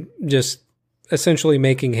 and just essentially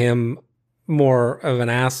making him more of an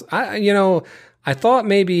ass. I thought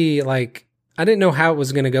maybe like, I didn't know how it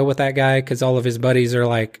was going to go with that guy because all of his buddies are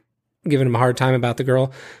like giving him a hard time about the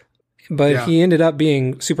girl. But he ended up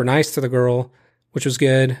being super nice to the girl, which was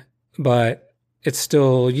good. But it's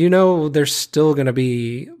still, there's still going to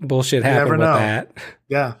be bullshit happen with that.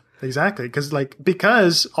 Yeah, exactly.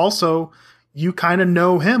 Because also you kind of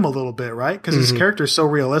know him a little bit, right? Because his character is so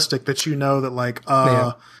realistic that you know that like,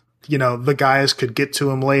 the guys could get to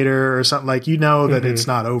him later or something. Like, that it's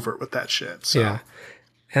not over with that shit. So. Yeah.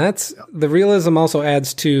 And that's the realism also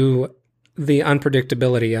adds to the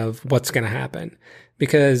unpredictability of what's going to happen.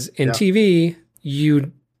 Because in TV,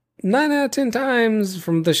 9 out of 10 times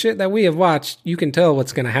from the shit that we have watched, you can tell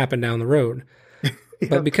what's going to happen down the road.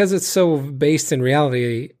 But because it's so based in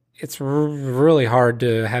reality, it's really hard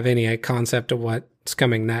to have any concept of what's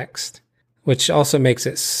coming next, which also makes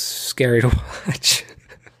it scary to watch.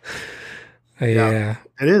 Yeah.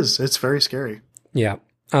 It is. It's very scary. Yeah.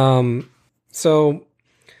 So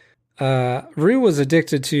Rue was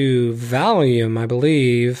addicted to Valium, I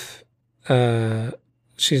believe.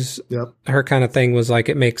 Her kind of thing was like,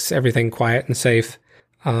 it makes everything quiet and safe,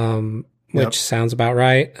 which sounds about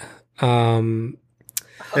right. And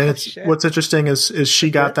what's interesting is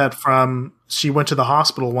she got that she went to the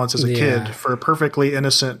hospital once as a kid for a perfectly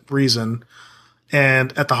innocent reason.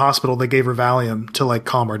 And at the hospital, they gave her Valium to like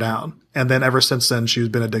calm her down. And then ever since then, she's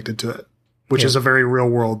been addicted to it, which is a very real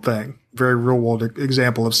world thing, very real world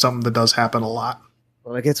example of something that does happen a lot.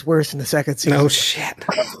 Well, it gets worse in the second season. Oh, shit.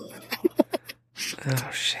 Oh,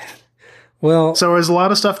 shit. Well, so is a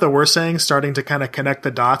lot of stuff that we're saying starting to kind of connect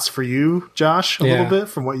the dots for you, Josh, a little bit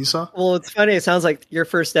from what you saw? Well, it's funny. It sounds like your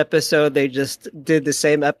first episode, they just did the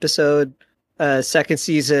same episode. Second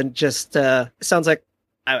season, just sounds like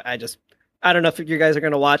I don't know if you guys are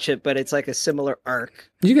going to watch it, but it's like a similar arc.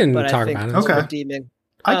 You can talk about it. Okay. Redeeming.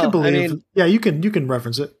 I can believe. You can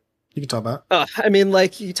reference it. You can talk about it. I mean,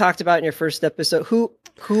 like you talked about in your first episode, who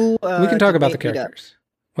we can talk about the characters.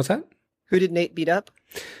 What's that? Who did Nate beat up?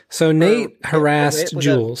 So Nate harassed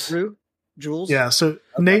Jules. Rue? Jules? Yeah, so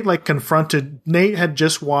Nate Nate had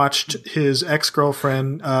just watched his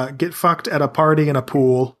ex-girlfriend get fucked at a party in a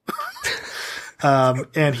pool.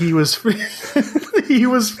 And he was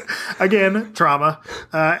again, trauma.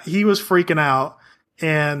 He was freaking out,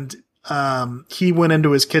 and he went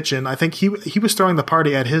into his kitchen. I think he was throwing the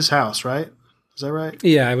party at his house, right? Is that right?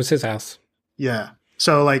 Yeah, it was his house. Yeah.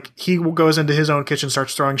 So like he goes into his own kitchen,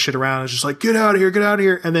 starts throwing shit around, and is just like, get out of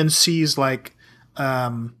here, and then sees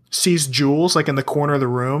Jules like in the corner of the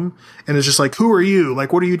room, and is just like, who are you?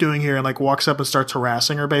 Like, what are you doing here? And like walks up and starts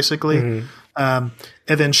harassing her basically. Mm-hmm.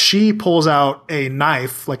 And then she pulls out a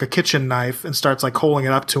knife, like a kitchen knife, and starts like holding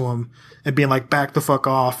it up to him and being like, back the fuck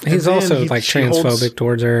off. He's also like transphobic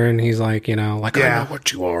towards her, and he's like, I know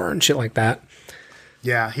what you are and shit like that.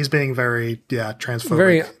 Yeah, he's being very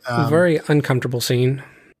transphobic. Very uncomfortable scene.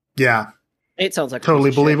 Yeah. It sounds like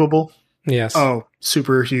totally believable. Yes. Oh,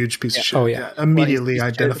 super huge piece of shit. Oh yeah. Immediately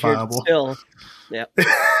identifiable. Yeah.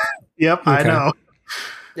 Yep, okay. I know.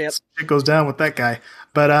 Yep. It goes down with that guy.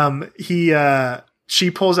 But she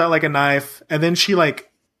pulls out like a knife, and then she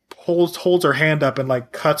like holds her hand up and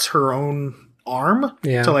like cuts her own arm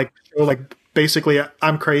to like show like basically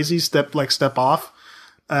I'm crazy, step off.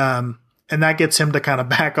 And that gets him to kind of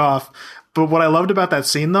back off. But what I loved about that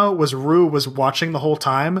scene though was Rue was watching the whole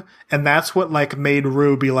time, and that's what like made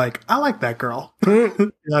Rue be like, I like that girl. You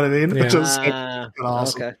know what I mean? Yeah. Which was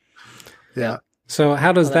awesome. Okay. Yeah. So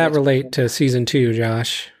how does that relate to season 2,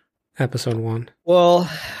 Josh? Episode 1. Well,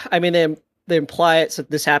 I mean, they imply it. So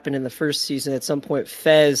this happened in the first season. At some point,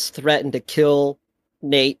 Fez threatened to kill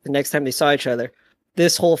Nate the next time they saw each other.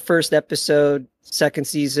 This whole first episode, second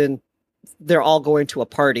season, they're all going to a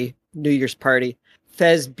party, New Year's party.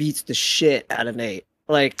 Fez beats the shit out of Nate.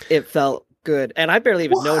 Like, it felt good. And I barely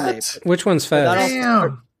even know Nate. Which one's Fez?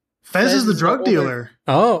 Damn. Fez is the drug dealer.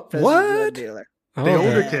 Oh, Fez what? is the drug dealer. The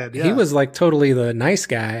older kid. Yeah. He was like totally the nice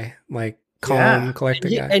guy, like calm, collected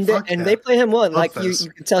guy. And they play him well. Like you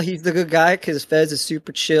can tell he's the good guy because Fez is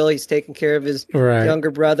super chill. He's taking care of his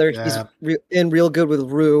younger brother. Yeah. He's real good with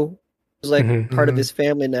Rue. He's like part of his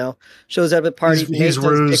family now. Shows up at parties. He's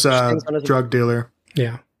Rue's drug dealer.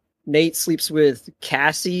 Yeah. Nate sleeps with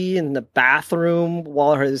Cassie in the bathroom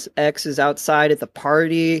while his ex is outside at the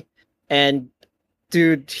party. And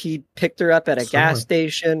dude, he picked her up at a gas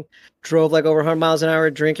station, drove like over 100 miles an hour,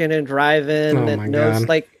 drinking and driving. Oh and my God.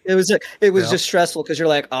 Like it was just stressful because you're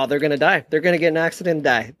like, oh, they're gonna die. They're gonna get in an accident and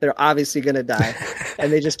die. They're obviously gonna die,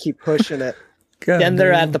 and they just keep pushing it. Then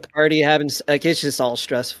they're at the party having like it's just all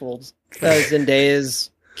stressful.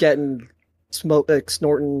 Zendaya's getting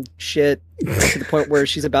snorting shit to the point where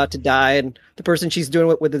she's about to die, and the person she's doing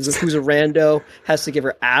it with who's a rando has to give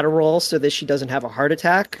her Adderall so that she doesn't have a heart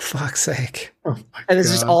attack. Fuck's sake! Oh and it's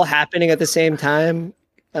just all happening at the same time.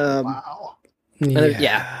 Wow.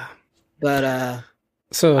 Yeah. But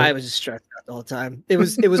so I was just stressed out the whole time. It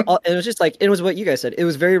was all, it was just like it was what you guys said. It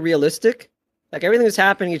was very realistic. Like everything that's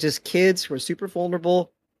happening is just kids who are super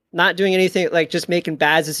vulnerable, not doing anything, like just making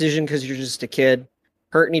bad decisions because you're just a kid.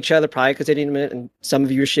 Hurting each other probably because they didn't admit it, and some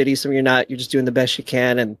of you are shitty, some of you are not. You're just doing the best you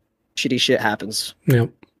can, and shitty shit happens. Yep.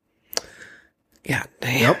 Yeah,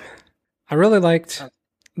 damn. Yep. I really liked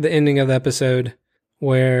the ending of the episode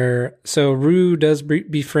where Rue does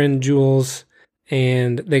befriend Jules,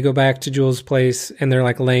 and they go back to Jules' place, and they're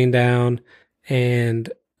like laying down,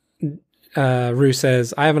 and Rue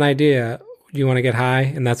says, "I have an idea. Do you want to get high?"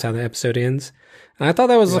 And that's how the episode ends. And I thought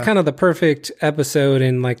that was kind of the perfect episode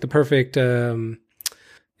and like the perfect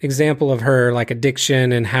example of her like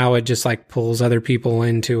addiction and how it just like pulls other people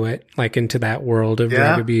into it, like into that world of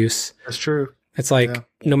drug abuse. That's true. It's like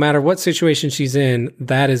no matter what situation she's in,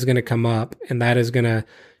 that is going to come up, and that is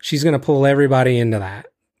she's going to pull everybody into that,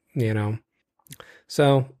 you know?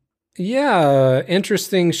 So yeah,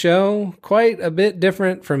 interesting show. Quite a bit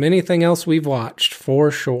different from anything else we've watched for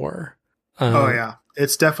sure. Oh yeah.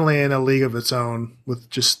 It's definitely in a league of its own with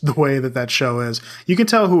just the way that show is. You can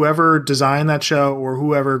tell whoever designed that show or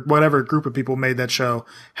whatever group of people made that show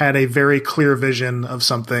had a very clear vision of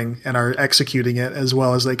something and are executing it as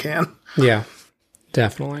well as they can. Yeah,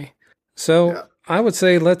 definitely. So I would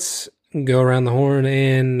say let's go around the horn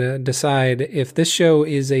and decide if this show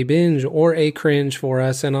is a binge or a cringe for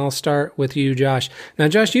us. And I'll start with you, Josh. Now,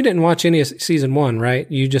 Josh, you didn't watch any of season 1, right?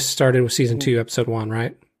 You just started with season 2, episode 1,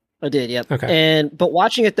 right? I did, yep. Okay. But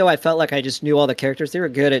watching it though, I felt like I just knew all the characters. They were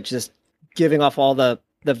good at just giving off all the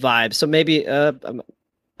vibes. So maybe, I'm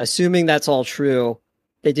assuming that's all true.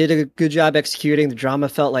 They did a good job executing. The drama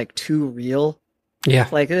felt like too real. Yeah.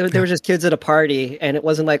 Like they were just kids at a party, and it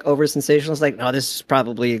wasn't like over sensational. It's like, no, this is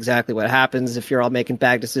probably exactly what happens if you're all making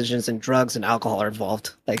bad decisions and drugs and alcohol are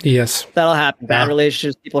involved. Like, yes, that'll happen. Bad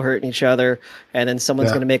relationships, people hurting each other, and then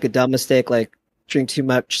someone's going to make a dumb mistake, like drink too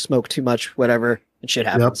much, smoke too much, whatever, and shit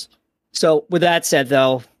happens. Yep. So with that said,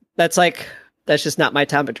 though, that's just not my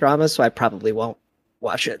type of drama, so I probably won't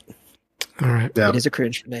watch it. All right. It is a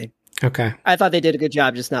cringe for me. Okay. I thought they did a good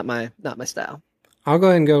job, just not my style. I'll go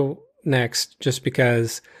ahead and go next, just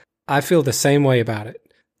because I feel the same way about it.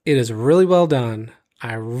 It is really well done.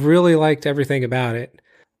 I really liked everything about it,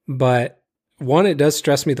 but one, it does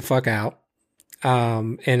stress me the fuck out.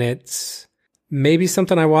 And it's maybe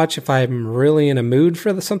something I watch if I'm really in a mood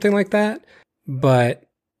for something like that, but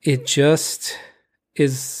it just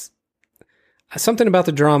is something about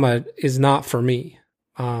the drama is not for me.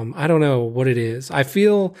 I don't know what it is. I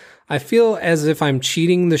feel as if I'm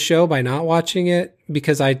cheating the show by not watching it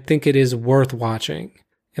because I think it is worth watching,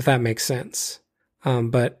 if that makes sense.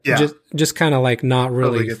 But just kind of like not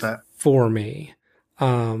really for me.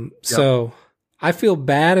 So I feel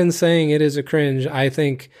bad in saying it is a cringe. I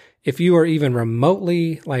think if you are even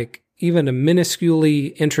remotely, like even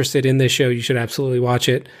minusculely interested in this show, you should absolutely watch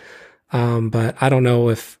it. But I don't know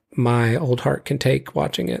if my old heart can take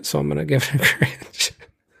watching it, so I'm going to give it a cringe.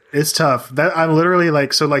 It's tough. That I'm literally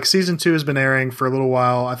like season 2 has been airing for a little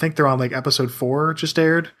while. I think they're on like episode 4 just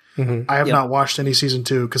aired. Mm-hmm. I have not watched any season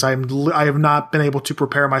 2 because I have not been able to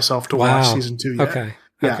prepare myself to watch season 2 yet. Okay.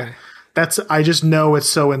 Yeah. Okay. I just know it's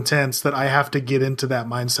so intense that I have to get into that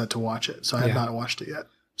mindset to watch it. So I have not watched it yet.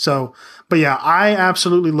 So, but yeah, I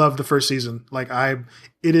absolutely loved the first season. Like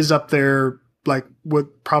it is up there, like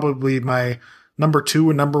with probably my number 2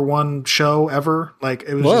 and number 1 show ever. Like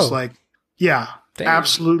it was just like, Damn.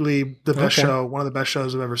 Absolutely the best show. One of the best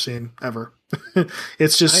shows I've ever seen ever.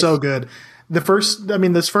 It's just so good.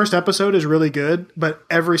 This first episode is really good, but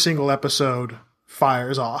every single episode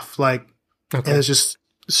fires off. Like, and it's just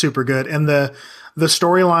super good. And the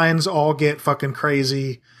storylines all get fucking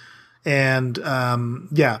crazy. And,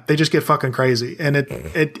 they just get fucking crazy. And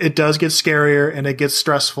it does get scarier and it gets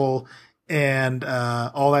stressful and,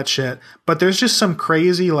 all that shit. But there's just some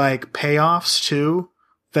crazy like payoffs too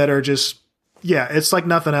that are just, it's like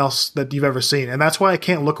nothing else that you've ever seen. And that's why I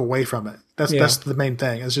can't look away from it. That's the main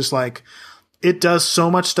thing. It's just like, it does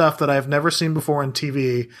so much stuff that I've never seen before on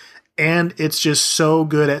TV. And it's just so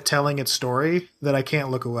good at telling its story that I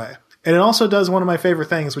can't look away. And it also does one of my favorite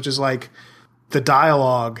things, which is like the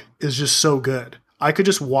dialogue is just so good. I could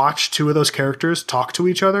just watch 2 of those characters talk to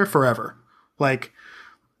each other forever. Like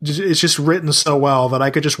it's just written so well that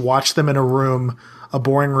I could just watch them in a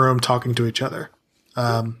boring room talking to each other.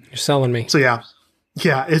 You're selling me. So yeah,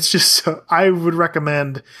 it's just so, I would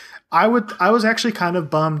recommend. I was actually kind of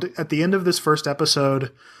bummed at the end of this first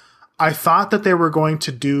episode. I thought that they were going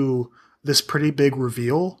to do this pretty big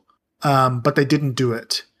reveal, but they didn't do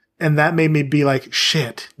it, and that made me be like,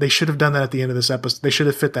 shit. They should have done that at the end of this episode. They should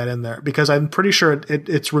have fit that in there because I'm pretty sure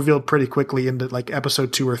it's revealed pretty quickly into like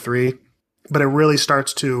episode 2 or 3, but it really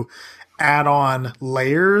starts to add on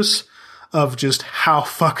layers of just how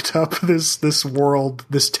fucked up this world,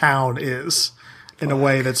 this town is in a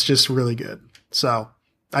way that's just really good. So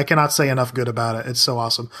I cannot say enough good about it. It's so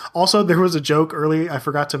awesome. Also, there was a joke early I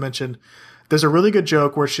forgot to mention. There's a really good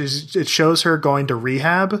joke where it shows her going to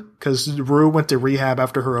rehab because Rue went to rehab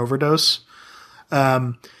after her overdose.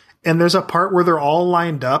 And there's a part where they're all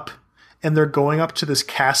lined up and they're going up to this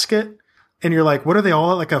casket. And you're like, what are they all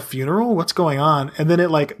at, like a funeral? What's going on? And then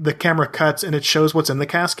the camera cuts and it shows what's in the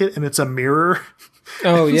casket and it's a mirror.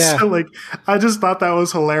 Oh yeah. So like, I just thought that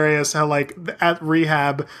was hilarious how like at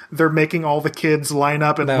rehab, they're making all the kids line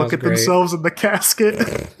up and look at themselves in the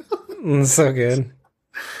casket. So good.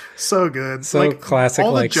 So good. So like, classic,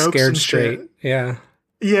 like Scared Straight. Shit. Yeah.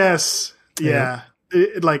 Yes. Yeah.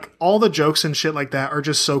 Like all the jokes and shit like that are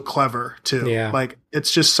just so clever too. Yeah. Like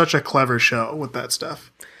it's just such a clever show with that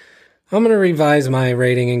stuff. I'm going to revise my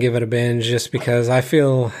rating and give it a binge just because I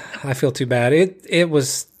feel too bad. It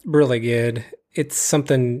was really good. It's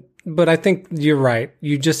something, but I think you're right.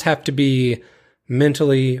 You just have to be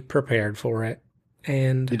mentally prepared for it.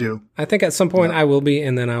 And you do. I think at some point I will be,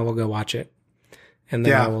 and then I will go watch it. And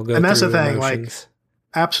then I will go. And that's through the thing, emotions.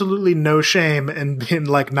 Like absolutely no shame in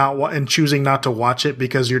like and choosing not to watch it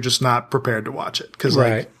because you're just not prepared to watch it. Cause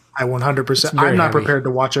like, I 100%. I'm not prepared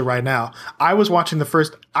to watch it right now. I was watching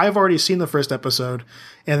I've already seen the first episode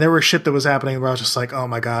and there was shit that was happening where I was just like, oh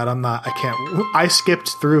my God, I skipped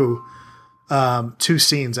through 2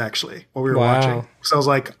 scenes actually while we were watching. So I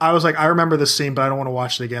was like, I remember this scene, but I don't want to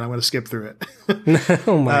watch it again. I'm going to skip through it.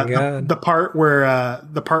 Oh my God. The part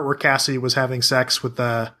where Cassie was having sex with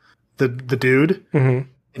the the dude, and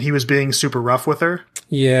he was being super rough with her.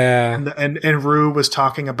 Yeah. And Rue was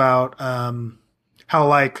talking about how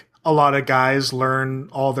like a lot of guys learn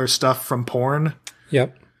all their stuff from porn.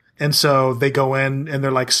 Yep. And so they go in and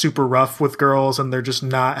they're like super rough with girls, and they're just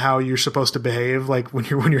not how you're supposed to behave, like when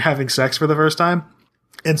you're having sex for the first time.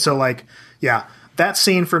 And so like, yeah, that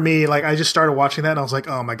scene for me, like I just started watching that and I was like,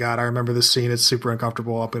 oh my God, I remember this scene. It's super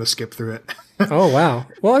uncomfortable. I'm going to skip through it. Oh, wow.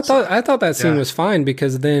 Well, I thought that scene was fine,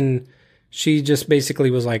 because then she just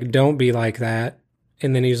basically was like, don't be like that.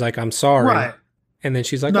 And then he was like, I'm sorry. Right. And then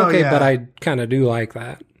she's like, okay, but I kind of do like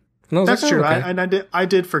that. And I was That's like, true. Okay. I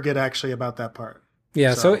did forget actually about that part.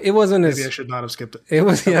 Yeah, so it wasn't maybe I should not have skipped it. It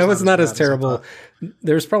was not as terrible.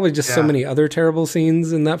 There's probably just so many other terrible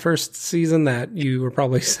scenes in that first season that you were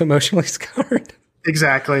probably emotionally scarred.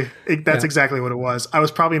 Exactly. That's exactly what it was. I was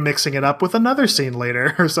probably mixing it up with another scene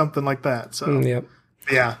later or something like that. So yep.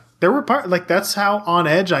 Yeah. There were that's how on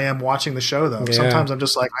edge I am watching the show though. Yeah. Sometimes I'm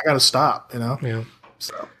just like, I got to stop, Yeah.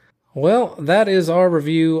 So. Well, that is our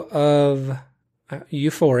review of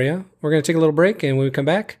Euphoria. We're going to take a little break, and when we come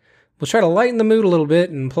back, we'll try to lighten the mood a little bit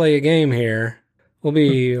and play a game here. We'll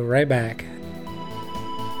be right back.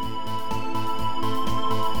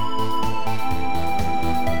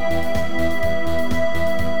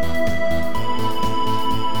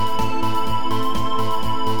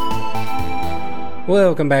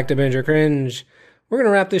 Welcome back to Binge or Cringe. We're going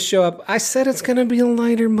to wrap this show up. I said it's going to be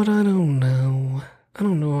lighter, but I don't know. I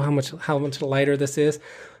don't know how much lighter this is.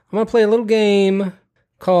 I'm going to play a little game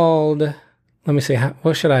called... Let me see.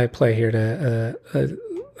 What should I play here?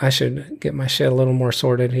 I should get my shit a little more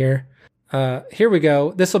sorted here. Here we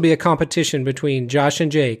go. This will be a competition between Josh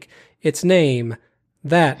and Jake. Its name,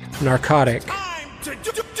 That Narcotic.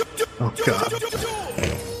 Oh, God.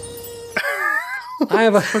 I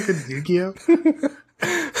have a fucking Yu-Gi-Oh.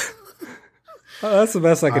 That's the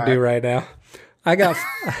best I could do right now. I got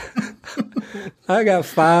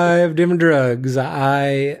 5 different drugs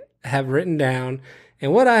I have written down,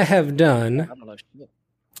 and what I have done.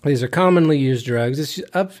 These are commonly used drugs.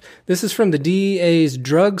 This is from the DEA's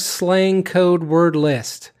drug slang code word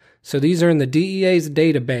list. So these are in the DEA's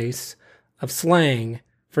database of slang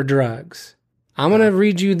for drugs. I'm going to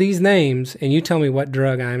read you these names, and you tell me what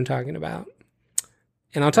drug I'm talking about.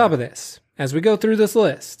 And on top of this, as we go through this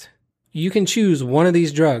list, you can choose one of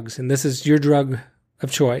these drugs, and this is your drug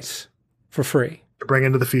of choice for free. To bring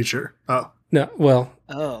into the future. Oh. No, well.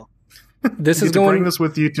 Oh. This is going to bring this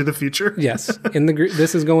with you to the future. Yes,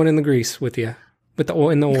 this is going in the grease with you, with the oil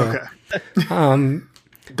in the oil. Okay.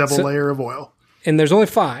 Double layer of oil. And there's only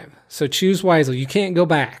 5, so choose wisely. You can't go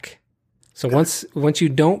back. So once you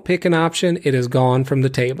don't pick an option, it is gone from the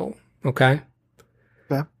table. Okay.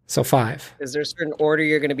 Okay. So 5. Is there a certain order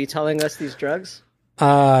you're going to be telling us these drugs?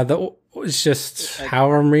 It's just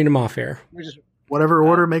how I'm reading them off here. Whatever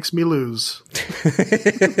order makes me lose.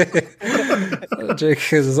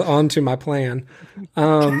 Jake is on to my plan.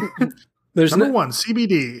 There's Number 1,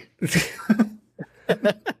 CBD.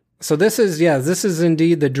 So this is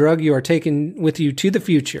indeed the drug you are taking with you to the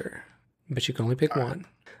future, but you can only pick one.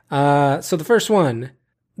 So the first one,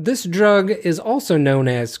 this drug is also known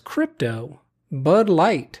as Crypto, Bud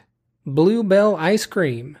Light, Bluebell ice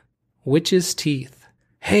cream, Witch's teeth.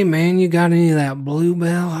 Hey man, you got any of that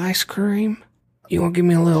Bluebell ice cream? You want to give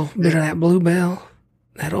me a little bit of that Bluebell?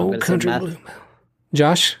 That old country Bluebell.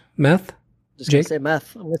 Josh, meth? Just Jake? Say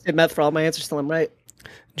meth. I'm going to say meth for all my answers till I'm right.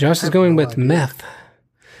 Josh is going with meth.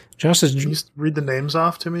 Josh is... Can you read the names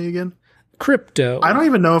off to me again? Crypto. I don't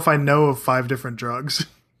even know if I know of 5 different drugs.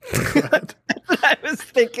 That's what I was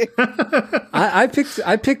thinking. I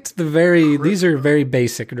picked these are very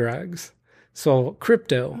basic drugs. So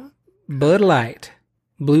Crypto, Bud Light,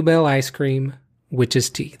 Bluebell ice cream, Witch's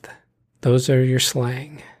teeth. Those are your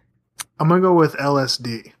slang. I'm going to go with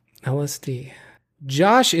LSD. LSD.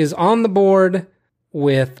 Josh is on the board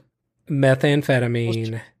with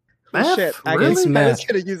methamphetamine. Meth? Shit, really? It's meth. I was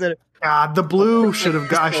going to use it. God, the blue I should have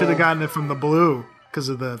gotten it from the blue because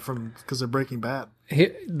of Breaking Bad.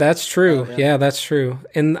 That's true. Oh, yeah, that's true.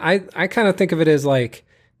 And I kind of think of it as like,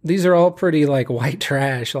 these are all pretty like white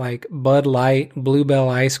trash, like Bud Light, Bluebell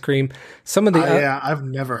ice cream. Some of the I've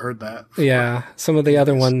never heard that before. Yeah, some of the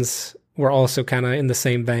other ones were also kind of in the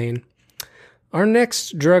same vein. Our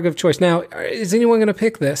next drug of choice. Now, is anyone going to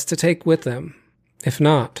pick this to take with them? If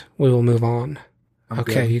not, we will move on.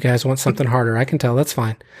 Okay, you guys want something harder. I can tell. That's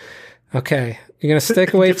fine. Okay, you're going to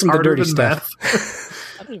stick away from the dirty stuff.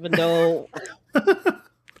 I don't even know.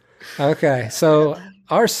 Okay, so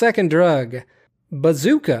our second drug,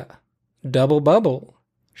 Bazooka, Double Bubble,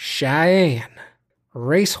 Cheyenne,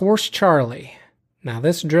 Racehorse Charlie. Now,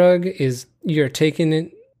 this drug is, you're taking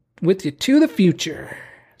it with you to the future.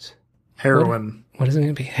 Heroin. What is it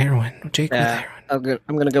going to be? Heroin. Jake with heroin.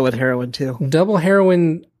 I'm going to go with heroin too. Double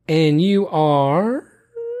heroin, and you are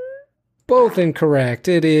both incorrect.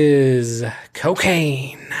 It is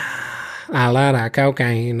cocaine. I love that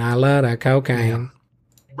cocaine. I love that cocaine.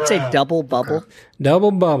 Say double bubble.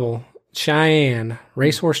 Double bubble. Cheyenne,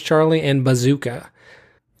 Racehorse Charlie, and Bazooka.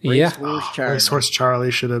 Racehorse Charlie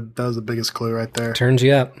that was the biggest clue right there. Turns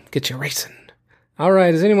you up. Get you racing. All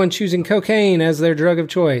right. Is anyone choosing cocaine as their drug of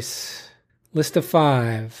choice? List of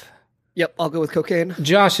 5. Yep, I'll go with cocaine.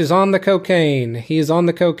 Josh is on the cocaine. He is on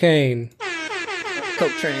the cocaine.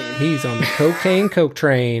 Coke train. He's on the cocaine coke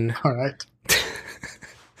train. All right.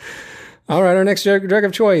 All right. Our next drug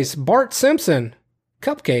of choice: Bart Simpson,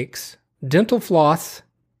 cupcakes, dental floss,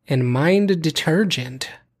 and mind detergent.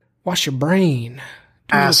 Wash your brain.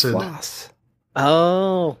 Acid. Floss.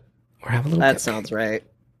 Oh, Or have a little. that cupcake. sounds right.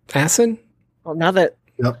 Acid. Well, now that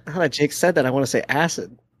Yep. Jake said that, I want to say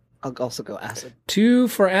acid. I'll also go acid. 2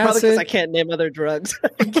 for Probably because acid. I can't name other drugs.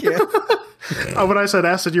 I can't. Oh, when I said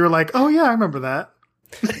acid, you were like, "Oh yeah, I remember that."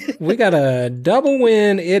 We got a double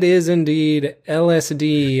win. It is indeed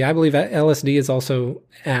LSD. I believe LSD is also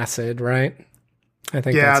acid, right? I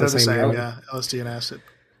think Yeah, that's they're the same. drug. Yeah, LSD and acid.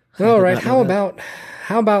 All right. not know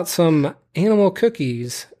How about some animal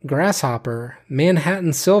cookies, grasshopper,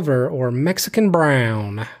 Manhattan silver, or Mexican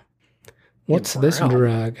brown? What's this brown.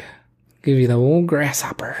 drug? Give you the old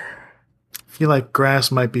grasshopper. I feel like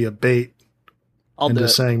grass might be a bait I'll do into it.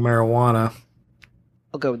 saying marijuana.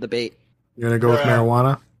 I'll go with the bait. You're gonna go with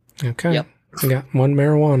marijuana. Okay. Yep. We got one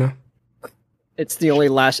marijuana. It's the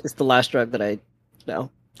last drug that I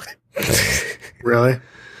know. Really?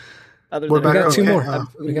 Other What than We got Okay, two more. uh,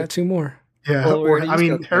 We got 2 more. Yeah. Well, or, where do I you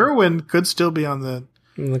mean, go? heroin could still be on the.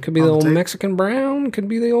 It could be On the the old tape. Mexican brown. Could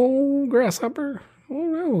be the old grasshopper.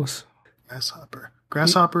 Who knows? Grasshopper.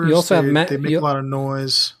 Grasshoppers. You also have they make a lot of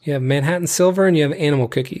noise. You have Manhattan silver and you have animal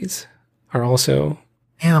cookies. Are also.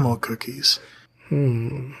 Animal cookies.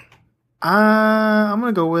 Hmm. I'm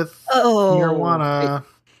gonna go with marijuana.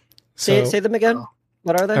 Say So, them again.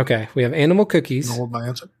 What are they? okay, we have animal cookies, I'll hold my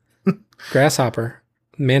answer. grasshopper,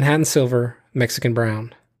 Manhattan silver, Mexican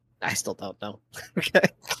brown. I still don't know. Okay.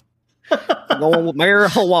 Going with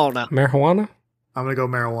marijuana. Marijuana? I'm gonna go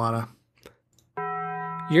marijuana.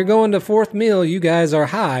 You're going to 4th meal. You guys are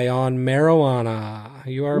high on marijuana.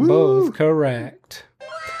 You are both correct.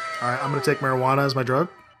 All right, I'm gonna take marijuana as my drug.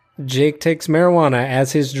 Jake takes marijuana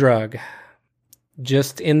as his drug.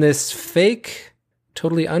 Just in this fake,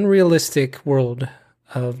 totally unrealistic world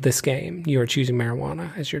of this game, you are choosing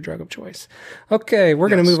marijuana as your drug of choice. Okay, we're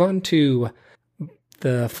going to Yes. move on to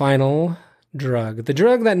the final drug. The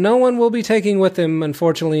drug that no one will be taking with them,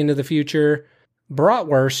 unfortunately, into the future.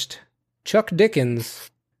 Bratwurst, Chuck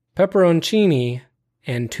Dickens, pepperoncini,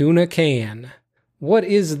 and tuna can. What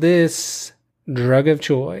is this drug of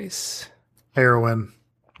choice? Heroin.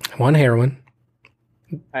 1 heroin.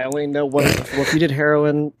 I only know one. Well, if you did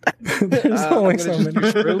heroin, There's only so many.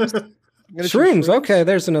 Shrooms. I'm gonna choose Shrooms. Okay,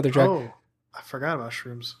 there's another drug. Oh, I forgot about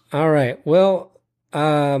shrooms. All right. Well,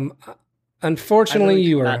 unfortunately,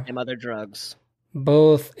 you not are name other drugs.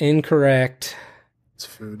 both incorrect. It's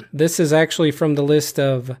food. This is actually from the list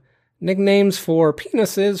of nicknames for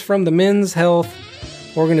penises from the Men's Health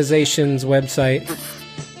Organization's website.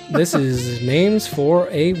 This is names for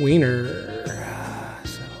a wiener.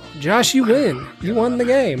 So, Josh, you win. You won the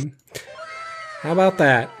game. How about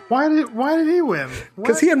that? Why did he win?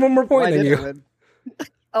 Because he had one more point Why than did you. I win?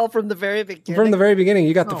 Oh, from the very beginning. From the very beginning,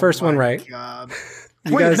 you got the Oh first one my right. God.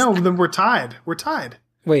 You Wait, guys- no, then we're tied. We're tied.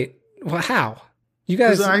 Wait, well, how? You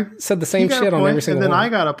guys 'Cause I- said the He same got a shit on point, every single and then one. I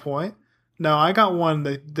got a point. No, I got one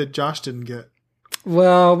that Josh didn't get.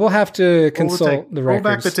 Well, we'll have to We'll consult the roll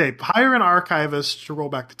records. back the tape. Hire an archivist to roll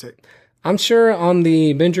back the tape. I'm sure on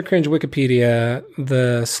the Binge or Cringe Wikipedia,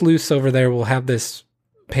 the sleuths over there will have this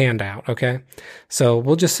panned out, okay? So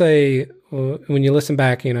we'll just say, when you listen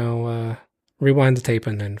back, rewind the tape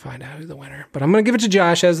and then find out who's the winner. But I'm going to give it to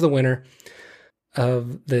Josh as the winner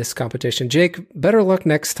of this competition. Jake, better luck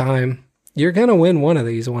next time. You're going to win one of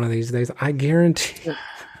these days. I guarantee.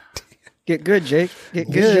 Get good, Jake. Get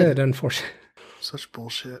You good. should, unfortunately. Such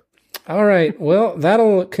bullshit. All right. Well,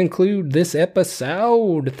 that'll conclude this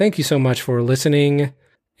episode. Thank you so much for listening.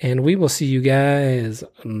 And we will see you guys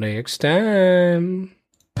next time.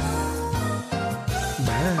 Bye.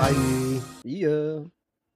 Bye. Yeah.